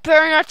 You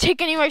better not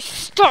take any of my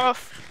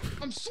stuff.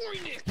 I'm sorry,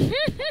 Nick.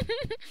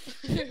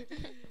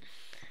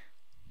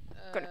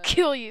 Gonna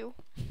kill you.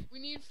 We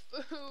need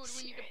food.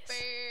 We need a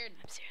bed.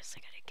 I'm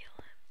seriously gonna kill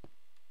him.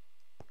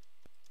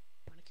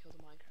 I'm gonna kill the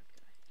Minecraft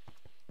guy.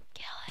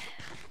 Kill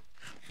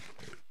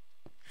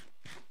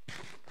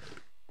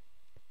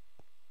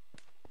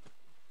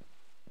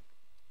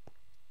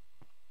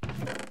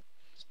him.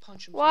 Just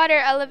punch him. Water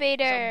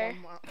elevator.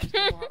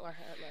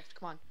 Left.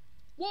 Come on.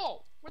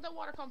 Whoa! Where'd that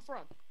water come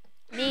from?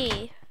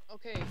 Me.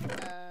 Okay.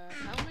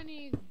 How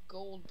many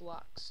gold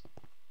blocks?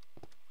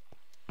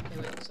 Okay,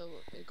 wait. So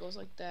it goes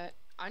like that.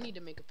 I need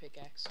to make a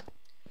pickaxe.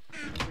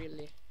 I'm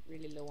really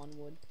low on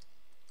wood.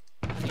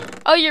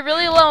 Oh, you're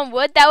really low on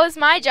wood? That was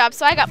my job,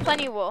 so I got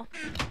plenty of wool.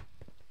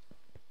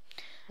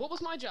 What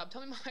was my job?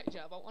 Tell me my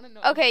job. I want to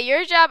know. Okay,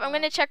 your job, I'm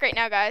going to check right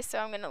now, guys, so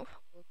I'm going to...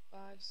 4,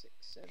 5, 6,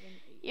 7,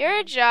 8, Your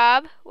 9,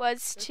 job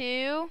was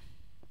to...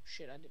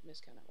 Shit, I did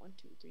miscount that. 1,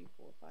 2, 3,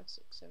 4, 5,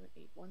 6, 7,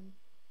 8,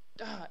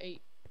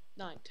 8,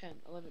 9, 10,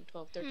 11,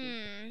 12,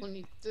 13. We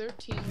need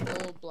 13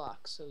 gold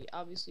blocks, so we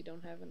obviously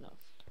don't have enough.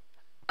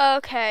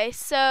 Okay,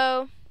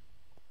 so...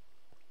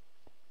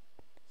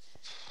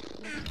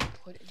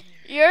 Put in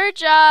there. Your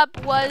job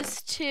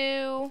was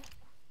to...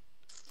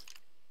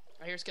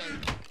 Right here, Skelly.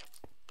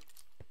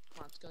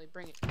 Come on, Skelly,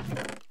 bring it.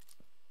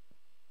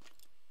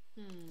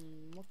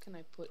 What can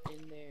I put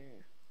in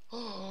there?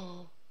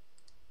 Oh,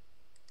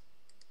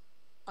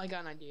 I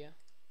got an idea.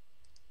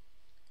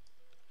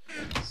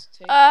 Let's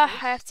take I this.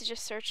 have to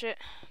just search it.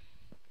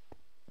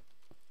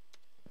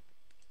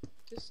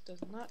 This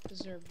does not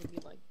deserve to be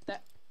like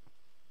that.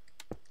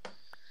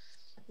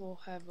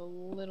 We'll have a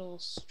little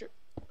strip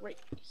right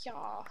here.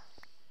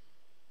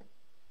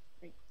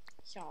 Right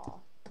here.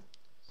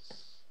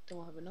 Then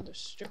we'll have another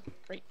strip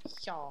right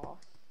here.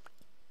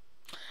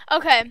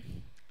 Okay.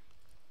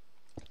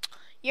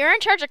 You're in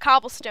charge of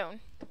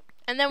cobblestone.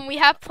 And then we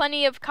have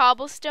plenty of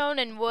cobblestone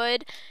and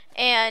wood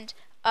and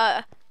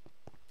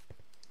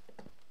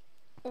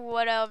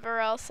whatever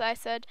else I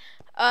said.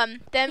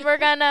 Then we're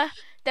gonna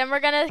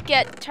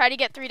try to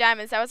get 3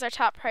 diamonds. That was our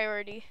top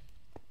priority.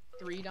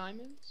 3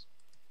 diamonds?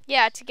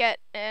 Yeah, to get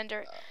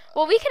ender.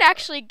 Well, we could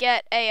actually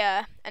get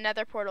a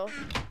another portal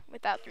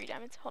without 3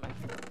 diamonds. Hold on.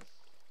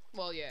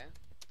 Well, yeah.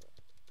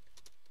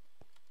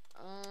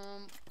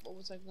 What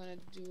was I gonna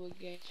do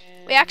again?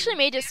 We actually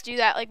may just do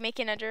that, like make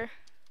a nether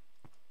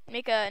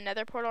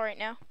portal right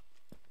now.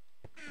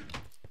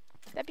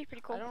 That'd be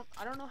pretty cool.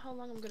 I don't know how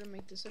long I'm gonna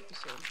make this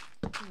episode.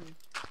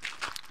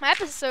 My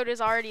episode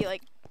is already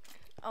like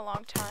a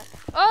long time.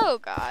 Oh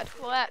god.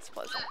 Well, that's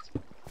pleasant.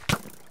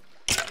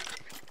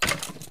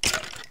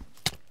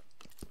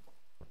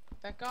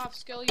 Back off,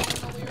 Skelly. You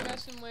don't know what you're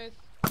messing with.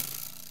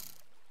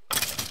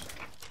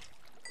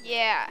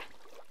 Yeah.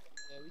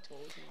 Yeah, we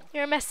told you.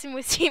 You're messing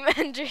with Team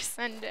Ender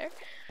Sender.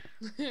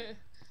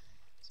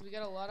 So we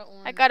got a lot of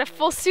orange. I got a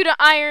full suit of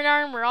iron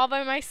armor all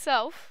by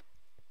myself.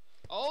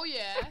 Oh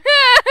yeah.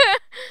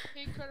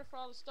 Take credit for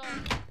all the stuff.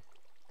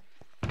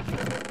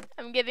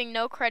 I'm giving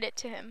no credit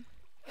to him.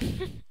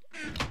 I'm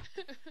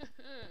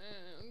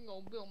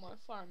gonna build my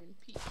farm in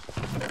peace.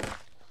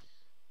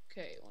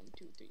 Okay, 1,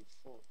 2, 3,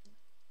 4.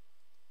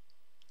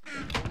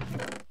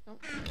 Oh,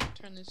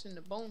 turn this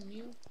into bone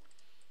meal.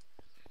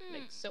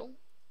 Like so.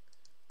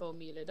 Bone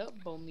meal it up,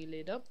 bone meal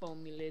it up,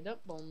 bone meal it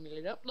up, bone meal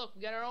it up. Look,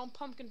 we got our own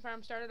pumpkin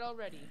farm started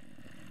already.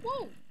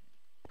 Woo!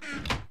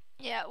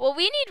 Yeah, well,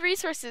 we need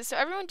resources, so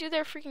everyone do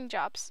their freaking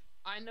jobs.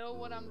 I know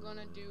what I'm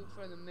gonna do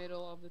for the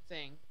middle of the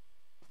thing.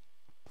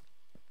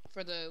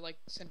 For the, like,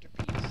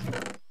 centerpiece.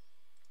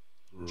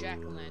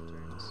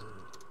 Jack-o'-lanterns.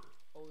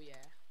 Oh,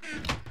 yeah.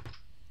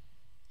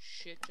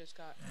 Shit just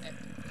got epic.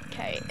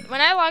 Okay, when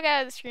I log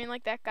out of the screen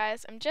like that,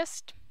 guys, I'm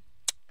just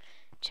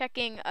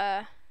checking,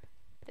 the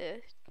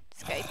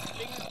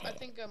Skype. I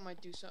think I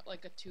might do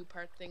like a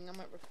 2-part thing. I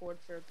might record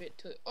for a bit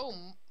to.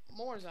 Oh,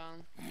 more's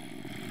on.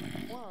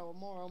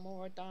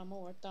 More time.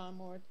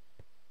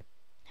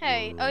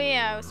 Hey, oh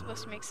yeah, I was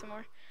supposed to make some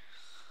more.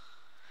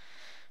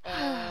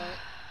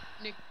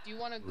 Nick, do you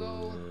want to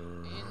go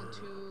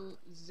into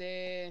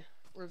the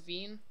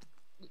ravine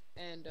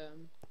and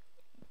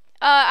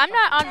I'm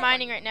not on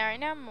mining right now. Right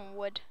now I'm on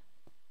wood.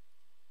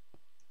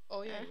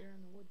 Oh yeah, you're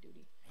on the wood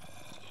duty.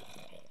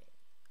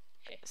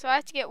 So I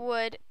have to get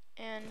wood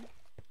and.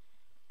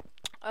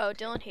 Oh,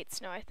 Dylan hates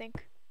snow, I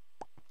think.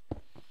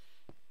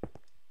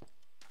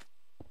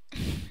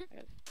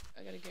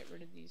 I gotta get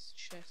rid of these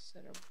chests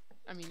that are.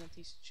 I mean, not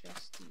these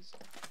chests. These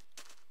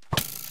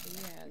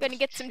Gonna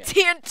get some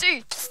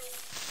TNT.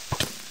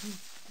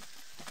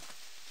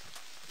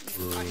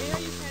 I hate how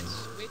you can't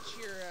switch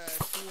your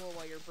tool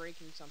while you're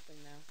breaking something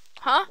now.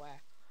 Huh?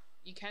 Whack.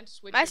 You can't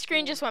switch. My your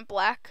screen tool. just went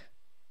black.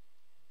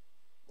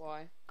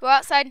 Why? Go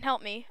outside and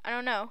help me. I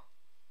don't know.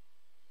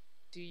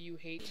 Do you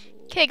hate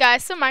tools? Okay,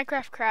 guys, so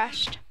Minecraft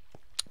crashed.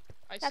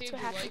 I That's saved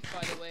what your happened. life,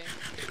 by the way.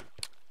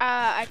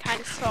 I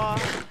kind of saw.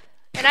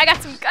 And I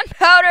got some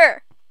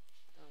gunpowder.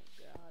 Oh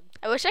god.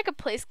 I wish I could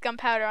place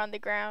gunpowder on the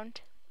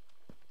ground.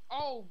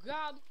 Oh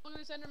god, look at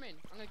this Enderman.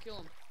 I'm gonna kill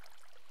him.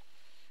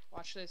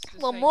 Watch this.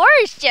 Well,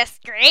 Moore's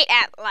just great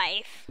at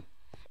life.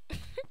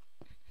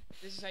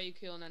 This is how you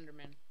kill an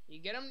Enderman. You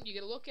get him, you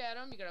gotta look at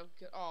him, you gotta...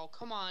 Oh,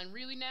 come on,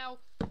 really now?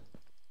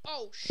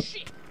 Oh,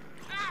 shit!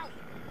 Ow!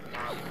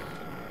 No!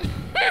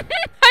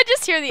 I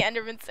just hear the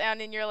Enderman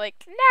sound and you're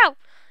like, no!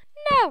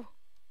 No!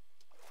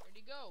 Where'd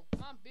he go?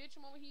 Come on, bitch,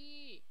 I'm over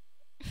here!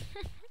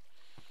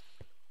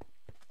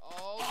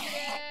 Oh,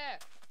 yeah!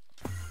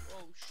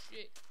 Oh,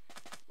 shit.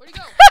 Where'd he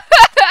go?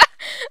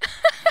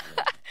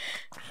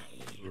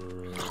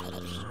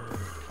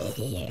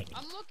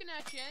 I'm looking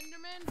at you,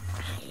 Enderman.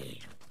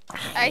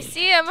 I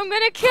see him. I'm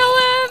gonna kill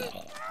him.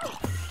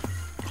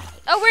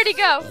 Oh, where'd he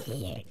go?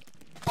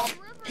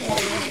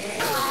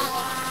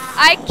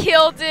 I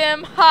killed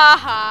him. Ha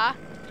ha.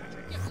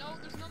 Yeah, no,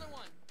 there's another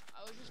one.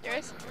 I was just... There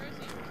is? Where is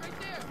he? He's right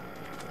there.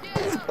 Get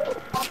him.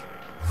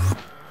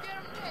 Get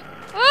him, Nick.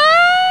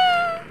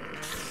 Ah!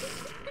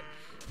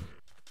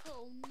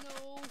 Oh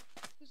no,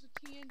 there's a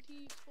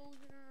TNT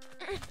explosion.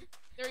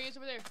 There he is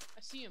over there.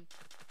 I see him.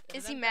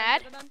 Is he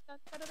mad?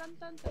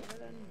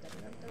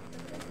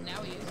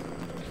 Now he is.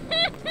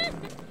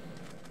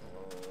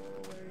 Oh,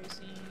 where is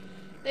he?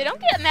 They don't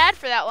get mad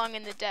for that long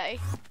in the day.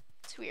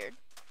 It's weird.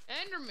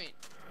 Enderman,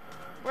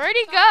 Where'd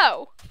he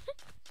go?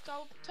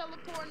 stop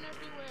teleporting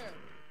everywhere.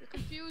 You're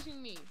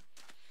confusing me.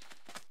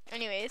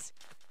 Anyways,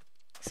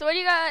 so what do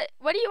you got?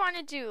 What do you want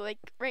to do, like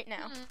right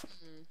now?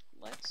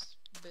 Let's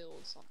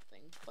build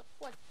something. But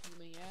what, you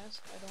may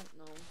ask? I don't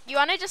know. You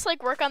want to just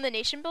like work on the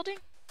nation building?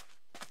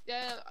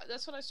 Yeah,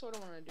 that's what I sort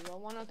of want to do. I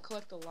want to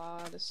collect a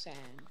lot of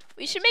sand.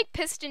 We should make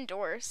piston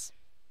doors.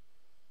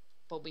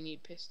 But we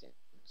need pistons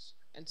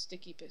and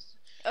sticky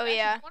pistons. Oh Actually,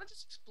 yeah. I want to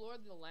just explore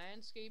the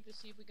landscape to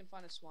see if we can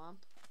find a swamp.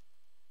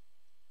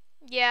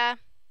 Yeah.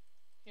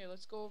 Here,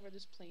 let's go over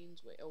this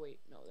plains way. Oh wait,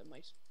 no,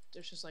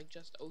 there's just like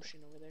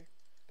ocean over there.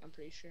 I'm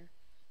pretty sure.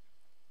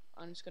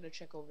 I'm just gonna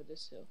check over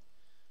this hill.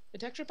 The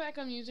texture pack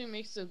I'm using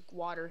makes the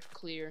water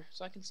clear,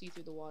 so I can see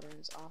through the water, and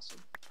it's awesome.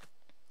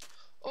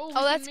 Oh,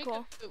 that's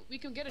cool. We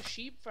can get a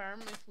sheep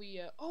farm if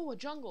we. Oh, a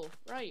jungle,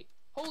 right?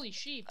 Holy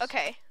sheep.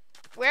 Okay.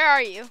 Where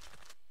are you?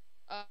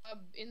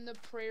 In the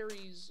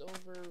prairies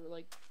over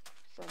like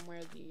from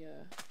where the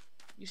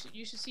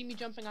you should see me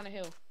jumping on a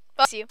hill.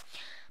 Bless you.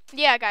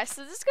 Yeah, guys.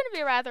 So this is gonna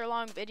be a rather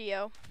long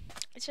video.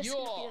 It's just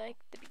gonna be like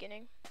the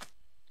beginning.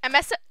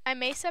 I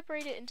may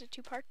separate it into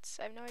 2 parts.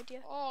 I have no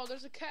idea. Oh,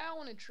 there's a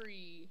cow in a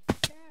tree.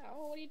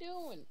 Cow, what are you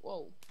doing?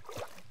 Whoa.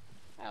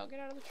 Cow, get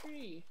out of the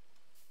tree.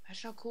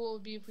 Imagine how cool it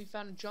would be if we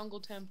found a jungle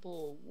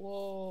temple.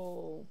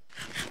 Whoa.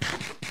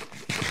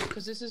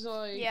 Because this is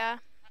like... Yeah.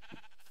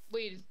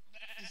 Wait,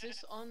 is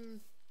this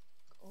on...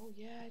 Oh,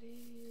 yeah, it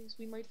is.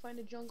 We might find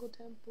a jungle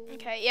temple.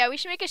 Okay, yeah, we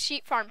should make a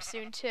sheep farm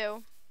soon,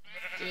 too.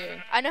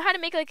 Yeah. I know how to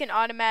make, like, an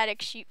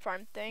automatic sheep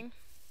farm thing.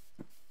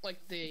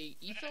 Like the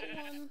E06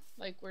 one?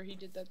 Like where he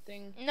did that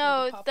thing?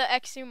 No, the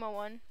Exuma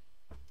one.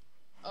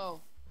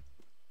 Oh.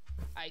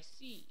 I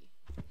see.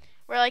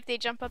 Where, like, they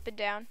jump up and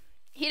down.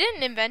 He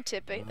didn't invent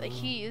it, but, like,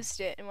 he used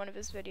it in one of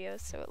his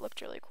videos, so it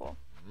looked really cool.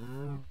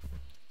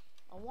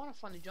 I want to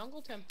find a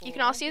jungle temple. You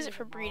can also use it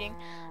for breeding.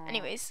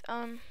 Anyways,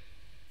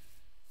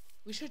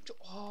 we should...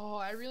 Oh,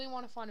 I really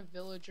want to find a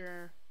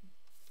villager...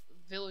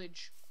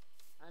 Village,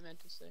 I meant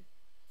to say.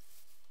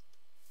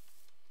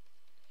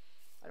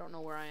 I don't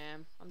know where I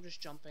am. I'm just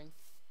jumping.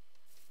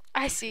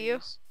 I see you.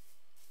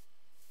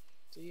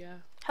 So yeah.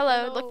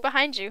 Hello, look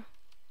behind you.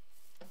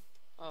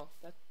 Oh,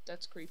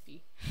 that's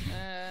creepy.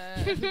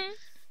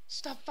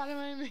 Stop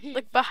following me.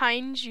 Look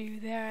behind you.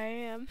 There I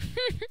am.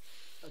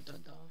 Dun,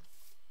 dun, dun.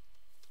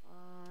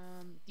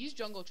 These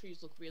jungle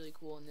trees look really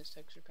cool in this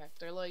texture pack.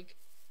 They're like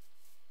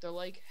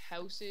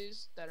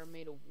houses that are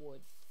made of wood.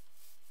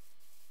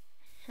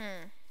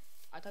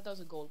 I thought that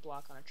was a gold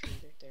block on a tree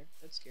right there.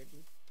 That scared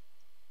me.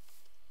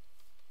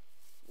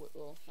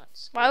 Well, not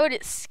scared. Why would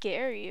it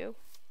scare you?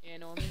 Yeah,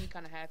 no, it made me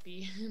kind of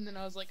happy. And then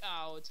I was like,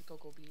 oh, it's a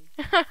cocoa bean.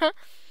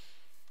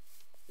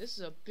 This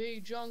is a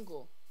big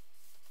jungle.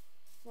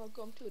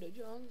 Welcome to the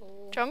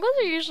jungle. Jungles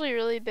are usually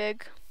really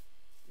big.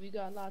 We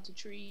got lots of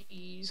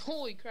trees.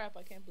 Holy crap,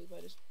 I can't believe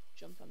I just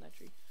jumped on that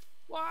tree.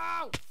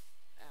 Wow!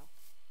 Ow.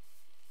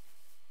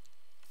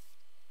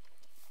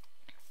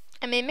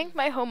 I'm aiming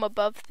my home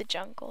above the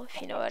jungle,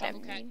 if you know what I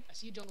mean. Cat. I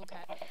see a jungle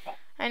cat.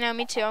 I know,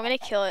 me too. I'm gonna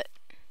kill it.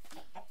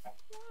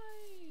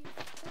 Why?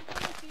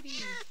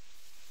 Kitty.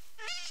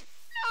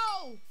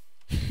 No!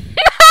 Kill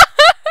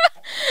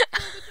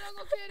the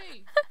jungle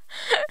kitty!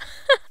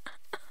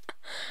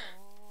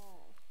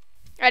 Oh.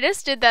 I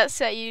just did that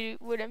so you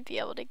wouldn't be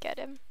able to get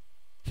him.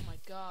 Oh my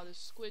god, the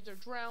squids are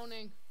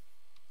drowning.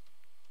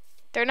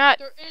 They're not.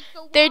 They're in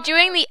the They're water.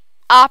 doing the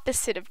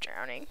opposite of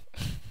drowning.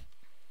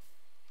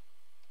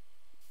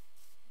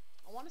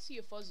 I want to see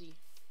a fuzzy.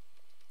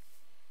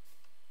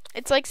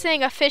 It's like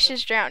saying a fish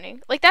is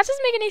drowning. Like, that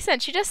doesn't make any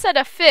sense. You just said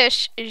a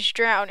fish is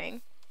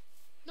drowning.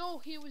 No,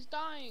 he was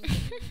dying.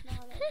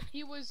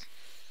 He was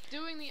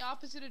doing the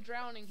opposite of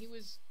drowning. He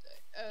was,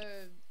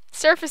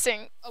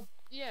 surfacing.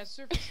 Yeah,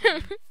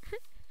 surfacing.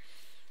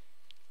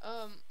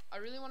 I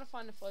really want to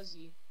find a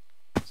fuzzy,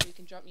 so you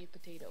can drop me a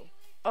potato.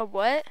 A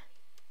what?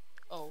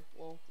 Oh,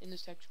 well, in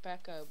this texture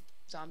pack,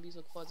 zombies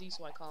look fuzzy,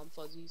 so I call them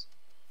fuzzies.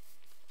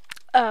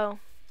 Oh.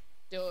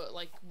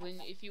 Like,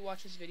 if you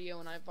watch this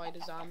video and I fight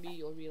a zombie,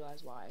 you'll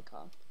realize why I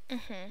call.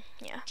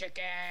 Yeah.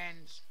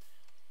 Chickens!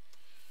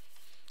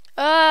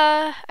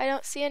 I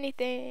don't see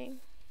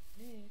anything.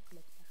 Nick,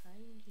 look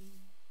behind you.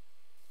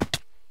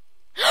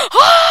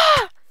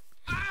 Ah!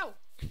 Ow!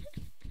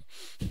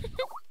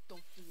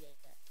 Don't do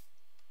that.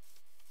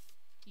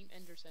 Team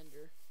Ender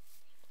Sender.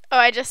 Oh,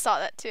 I just saw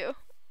that too.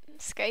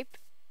 Skype.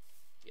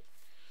 Yeah.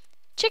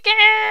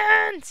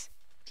 Chickens!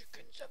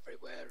 Chickens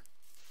everywhere.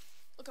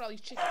 Look at all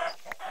these chickens.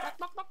 Knock,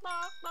 knock, knock,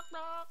 knock, knock,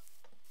 knock.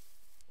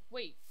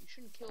 Wait, you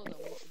shouldn't kill them.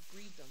 You should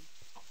breed them.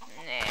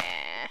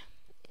 Nah.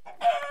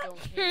 Don't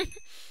hate,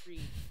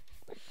 breed.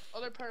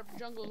 Other part of the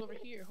jungle is over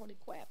here. Holy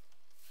crap.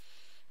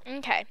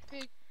 Okay.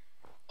 Pig.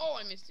 Oh,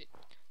 I missed it. Ow.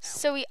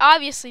 So we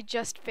obviously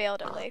just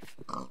failed at life.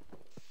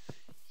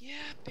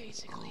 Yeah,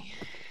 basically.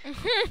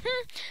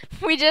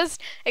 We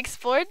just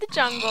explored the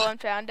jungle and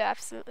found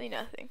absolutely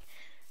nothing.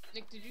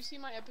 Nick, did you see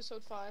my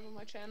episode 5 on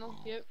my channel?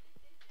 Yep.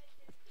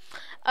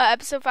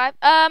 Episode 5?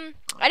 I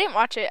didn't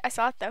watch it. I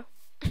saw it though.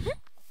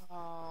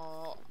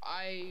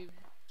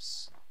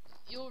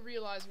 You'll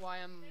realize why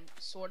I'm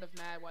sort of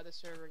mad why the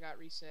server got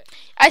reset.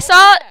 I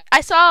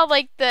saw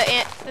like the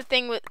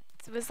thing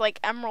was like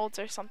emeralds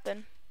or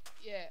something.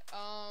 Yeah.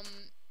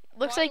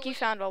 Looks like you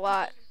found a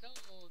lot. No,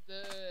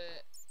 the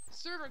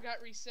server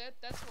got reset.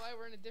 That's why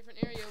we're in a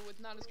different area with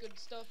not as good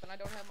stuff, and I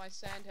don't have my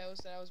sand house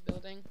that I was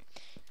building.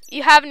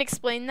 You haven't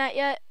explained that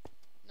yet?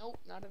 Nope,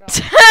 not at all.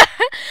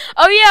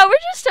 Oh yeah,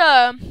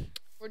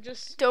 we're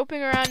just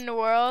doping around in the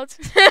world.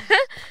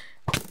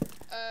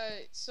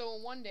 So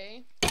one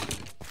day, I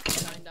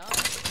signed on,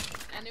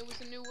 and it was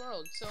a new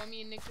world. So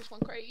me and Nick just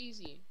went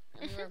crazy,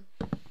 and we were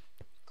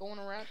going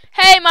around.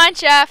 Hey,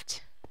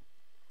 mineshaft.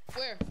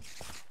 Where?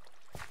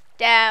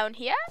 Down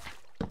here.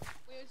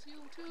 Where's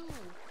you too?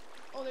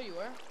 Oh, there you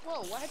are.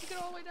 Whoa, why had you get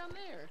all the way down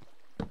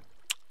there?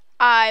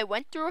 I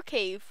went through a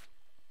cave.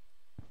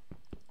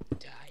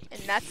 Die,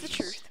 and that's the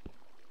truth.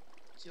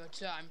 It's your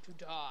time to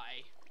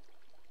die.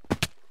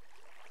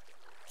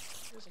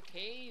 There's a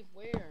cave.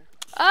 Where?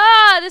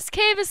 Ah, this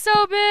cave is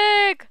so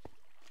big.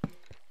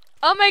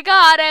 Oh my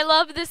god, I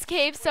love this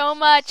cave so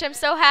much. I'm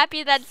so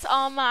happy that it's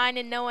all mine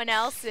and no one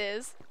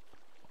else's.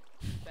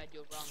 Bet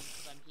you're wrong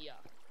because I'm here.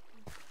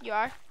 You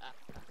are?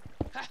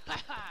 Ha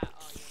ha ha!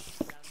 Oh,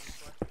 you're down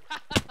before.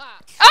 Ah,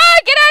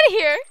 get out of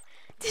here!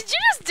 Did you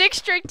just dig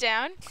straight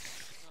down?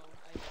 No,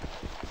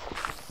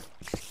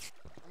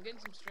 I'm getting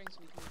some string so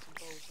we can make some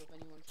bows, so if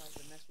anyone tries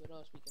to mess with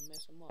us, we can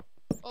mess them up.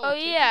 Oh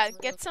yeah,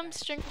 get some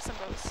string for some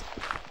bows.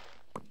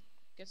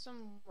 Get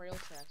some rail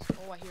tracks.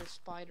 Oh, I hear a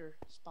spider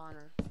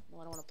spawner. No,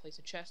 I don't want to place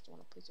a chest. I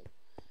want to place a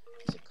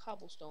piece of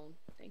cobblestone.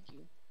 Thank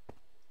you.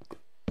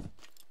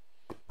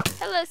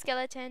 Hello,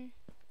 skeleton.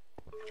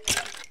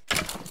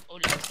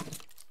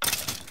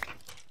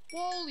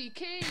 Holy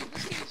cave!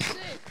 This cave's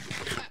sick!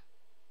 Ah.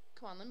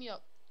 Come on, let me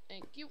up.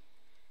 Thank you.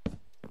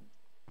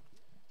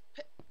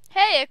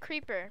 Hey, a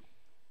creeper.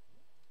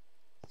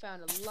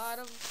 Found a lot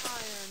of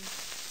iron.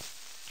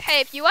 Hey,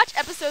 if you watch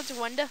episodes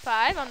 1 to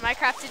 5 on my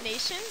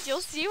CraftedNations,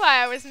 you'll see why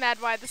I was mad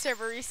why the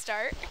server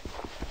restart.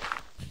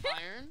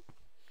 Iron?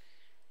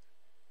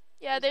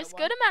 Yeah, there's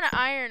good amount of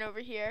iron over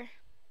here.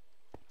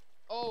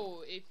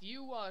 Oh, if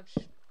you watch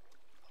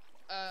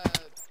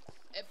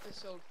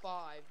episode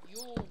 5,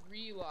 you'll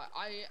realize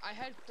I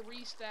had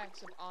 3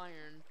 stacks of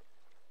iron.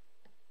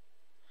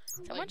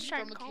 Someone's like,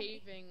 trying from to a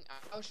caving.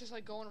 I was just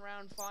like going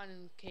around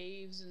finding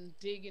caves and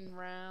digging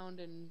around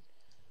and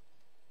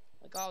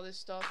like all this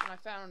stuff, and I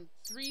found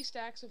 3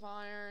 stacks of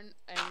iron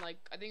and like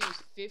I think it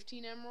was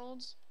 15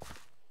 emeralds.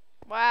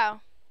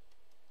 Wow.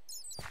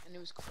 And it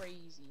was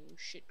crazy. It was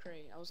shit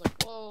crazy. I was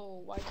like,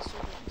 whoa, why the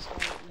server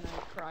restart? And I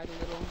cried a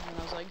little, and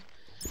I was like,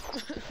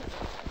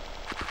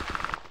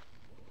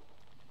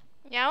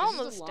 yeah, I'm this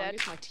almost is the dead.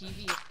 longest my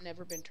TV has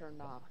never been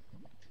turned off.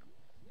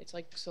 It's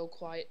like so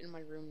quiet in my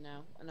room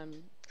now, and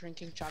I'm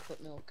drinking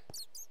chocolate milk.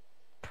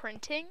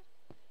 Printing?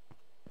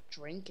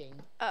 Drinking.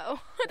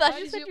 Oh, I thought Why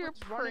you does said it you were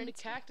run into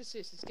printing.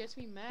 cactuses? This gets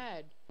me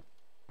mad.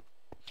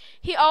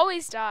 He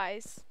always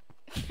dies.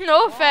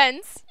 No Why?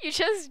 offense, you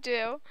just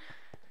do.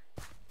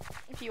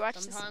 If you watch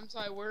Sometimes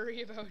I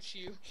worry about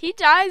you. He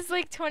dies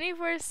like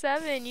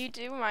 24/7. You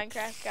do,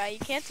 Minecraft guy. You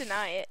can't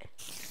deny it.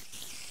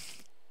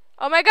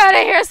 Oh my god,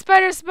 I hear a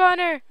spider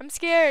spawner. I'm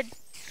scared.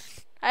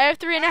 I have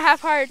 3.5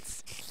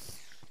 hearts.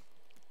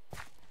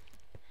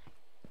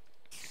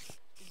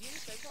 Is he in the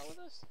Skype call with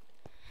us?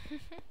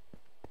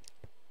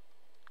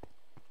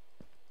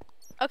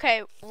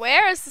 Okay,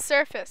 where is the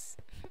surface?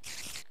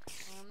 I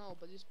don't know,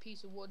 but this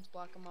piece of wood's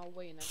blocking my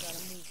way, and I gotta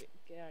move it.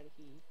 Get out of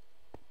here.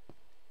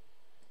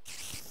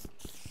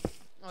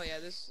 Oh yeah,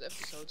 this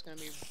episode's gonna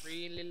be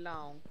really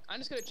long. I'm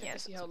just gonna check to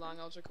see how long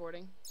I was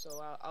recording,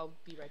 so I'll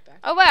be right back.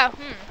 Oh wow.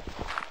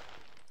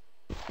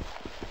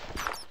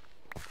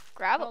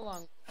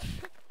 Gravel.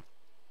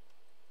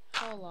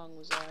 How long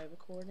was I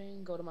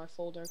recording? Go to my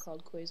folder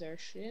called Quasar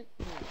shit.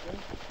 There we go.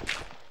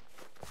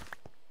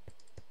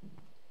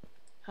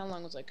 How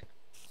long was like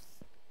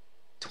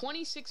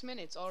 26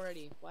 minutes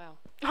already. Wow.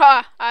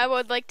 I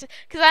would like to,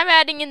 cause I'm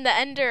adding in the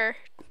Ender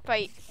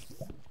fight.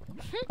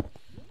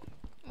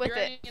 With You're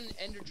it. adding an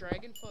Ender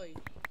Dragon fight.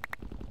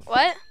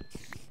 What?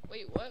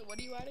 Wait, what? What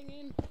are you adding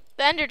in?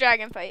 The Ender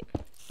Dragon fight.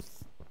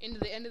 Into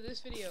the end of this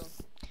video.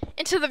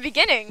 Into the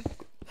beginning.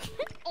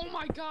 Oh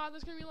my god,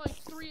 that's gonna be like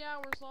 3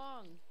 hours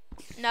long.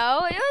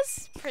 No, it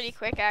was pretty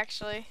quick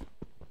actually.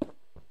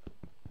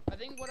 I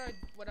think what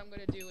I'm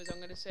gonna do is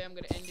I'm gonna say I'm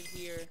gonna end it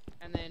here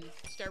and then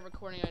start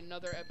recording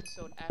another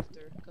episode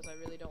after, because I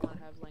really don't want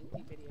to have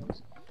lengthy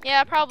videos.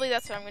 Yeah, probably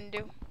that's what I'm gonna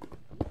do.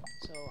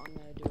 So I'm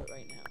gonna do it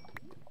right now.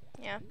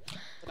 Yeah.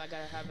 But I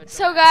gotta have it.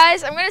 So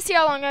guys, I'm gonna see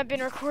how long I've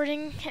been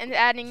recording and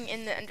adding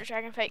in the Ender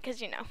Dragon fight,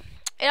 because you know,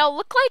 it'll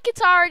look like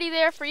it's already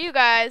there for you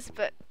guys,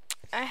 but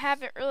I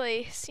haven't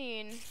really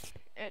seen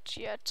it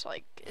yet.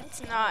 Like,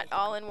 it's not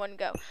all in one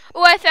go.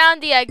 Oh, I found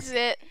the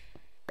exit.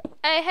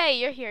 Hey,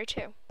 you're here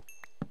too.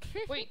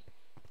 Wait,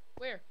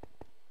 where?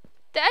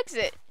 The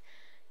exit.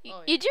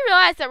 Oh, yeah. You do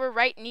realize that we're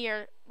right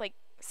near, like,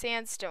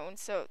 sandstone,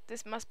 so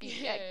this must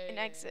be an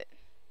exit.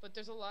 But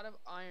there's a lot of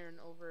iron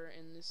over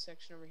in this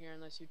section over here,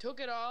 unless you took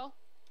it all.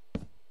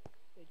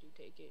 Did you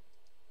take it?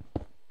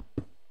 Did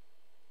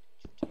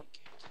you take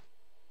it?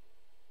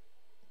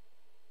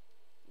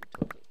 You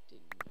took it,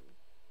 didn't you?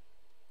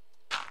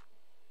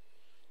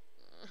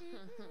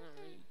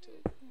 You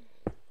took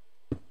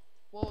it.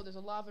 Whoa, there's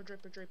a lava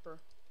dripper.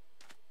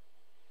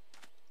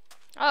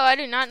 Oh, I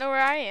do not know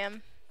where I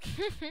am.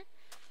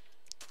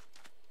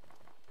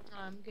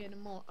 I'm getting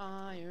more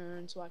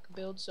iron so I can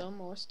build some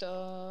more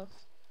stuff.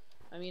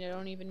 I mean, I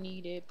don't even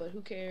need it, but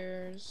who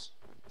cares?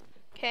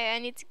 Okay, I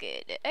need to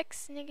get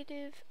X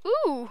negative.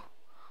 Ooh!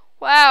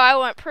 Wow, I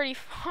went pretty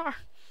far.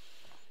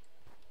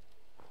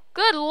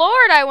 Good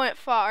lord, I went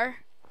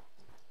far.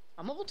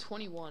 I'm level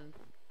 21.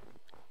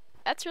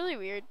 That's really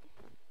weird.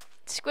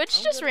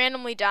 Squids just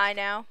randomly die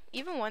now,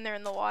 even when they're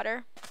in the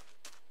water.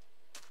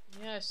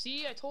 Yeah,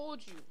 see, I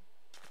told you.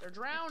 They're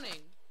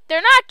drowning.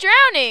 They're not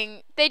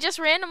drowning. They just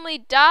randomly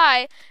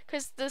die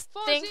because this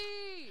Fuzzy! thing,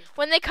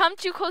 when they come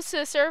too close to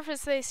the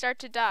surface, they start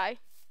to die.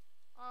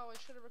 Oh, I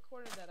should have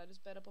recorded that. I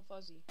just bet up a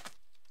Fuzzy.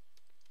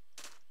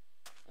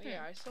 Oh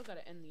yeah, I still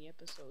gotta end the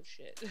episode.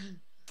 Shit.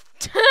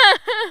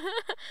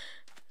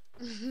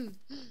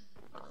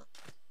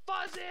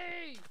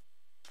 Fuzzy!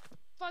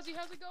 Fuzzy,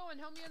 how's it going?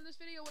 Help me end this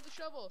video with a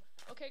shovel.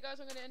 Okay, guys,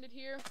 I'm gonna end it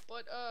here.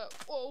 But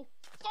whoa,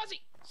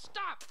 Fuzzy,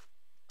 stop!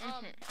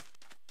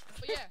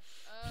 But yeah,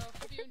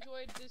 hope you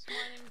enjoyed this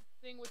mining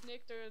thing with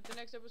Nick. The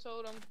next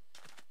episode, I'm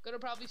gonna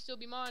probably still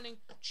be mining.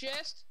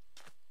 Chest.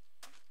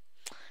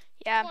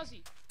 Yeah.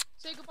 Fuzzy,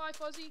 say goodbye,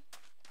 Fuzzy.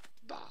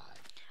 Bye.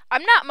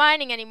 I'm not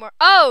mining anymore.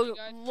 Oh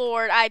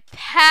lord, I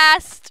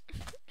passed.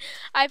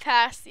 I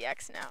passed the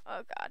X now.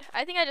 Oh god,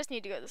 I think I just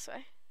need to go this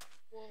way.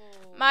 Whoa.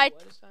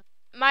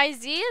 My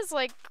Z is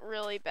like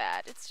really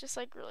bad. It's just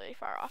like really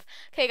far off.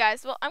 Okay,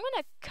 guys. Well, I'm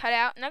gonna cut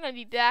out, and I'm gonna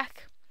be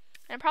back.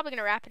 I'm probably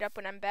gonna wrap it up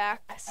when I'm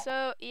back.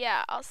 So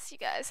yeah, I'll see you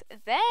guys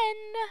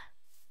then.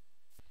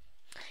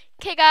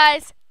 Okay,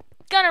 guys,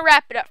 gonna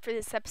wrap it up for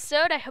this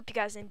episode. I hope you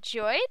guys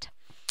enjoyed.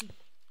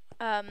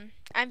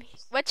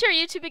 What's your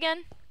YouTube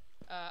again?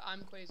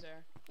 I'm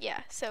Quasar.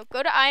 Yeah. So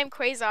go to I am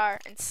Quasar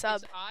and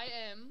sub. It's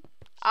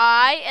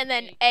I and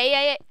then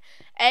A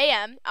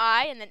M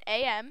I and then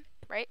A M,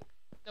 right?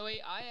 No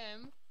wait, I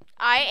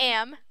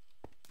am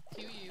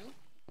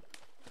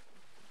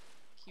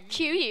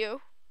Q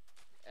U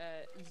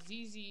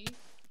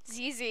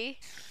ZZ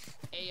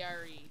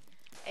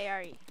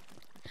ARE.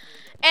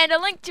 And a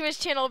link to his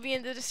channel will be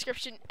in the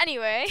description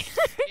anyway.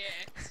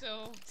 Yeah,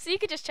 so you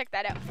could just check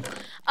that out.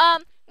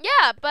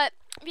 Yeah, but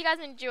if you guys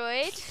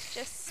enjoyed,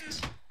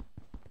 just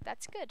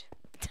that's good.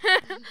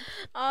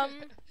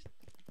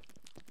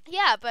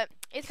 Yeah, but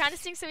it kind of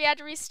stinks that we had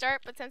to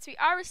restart, but since we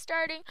are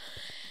restarting,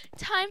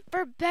 time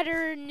for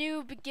better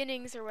new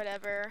beginnings or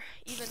whatever,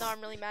 even though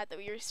I'm really mad that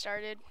we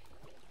restarted.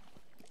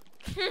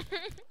 Wait,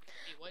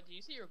 what? Did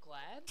you say you're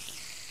glad?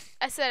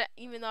 I said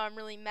even though I'm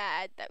really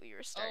mad that we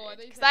restarted. Oh,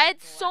 because I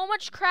had so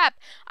much crap.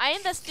 I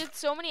invested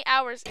so many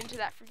hours into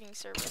that freaking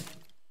server.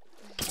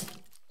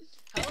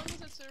 How long was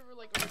that server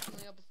like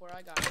originally up before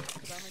I got it?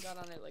 Because I only got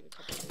on it like a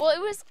couple days. Well,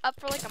 it was up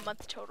for like a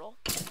month total.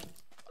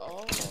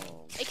 Oh.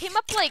 It came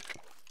up like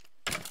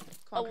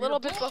a little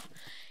bit before.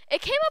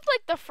 It came up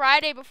like the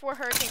Friday before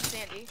Hurricane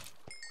Sandy.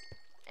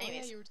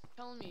 Anyways. Oh, yeah, you were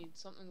telling me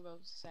something about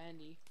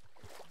Sandy.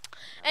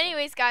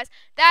 Anyways, guys,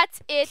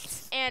 that's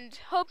it, and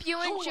hope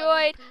you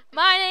enjoyed.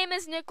 My name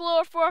is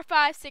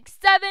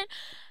Nicolor4567,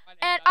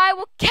 and I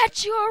will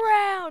catch you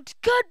around.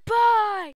 Goodbye!